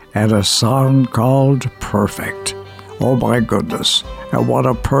Sheeran and a song called Perfect. Oh my goodness. And what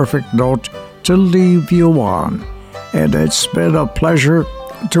a perfect note to leave you on. And it's been a pleasure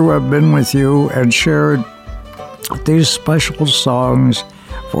to have been with you and shared these special songs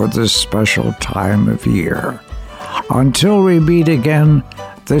for this special time of year. Until we meet again,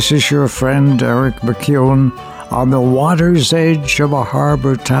 this is your friend Eric MacEwen on the water's edge of a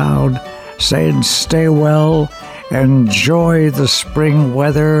harbor town, saying stay well, enjoy the spring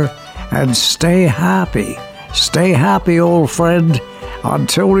weather, and stay happy. Stay happy, old friend.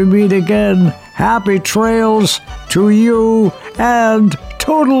 Until we meet again, happy trails to you and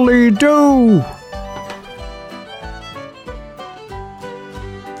totally do.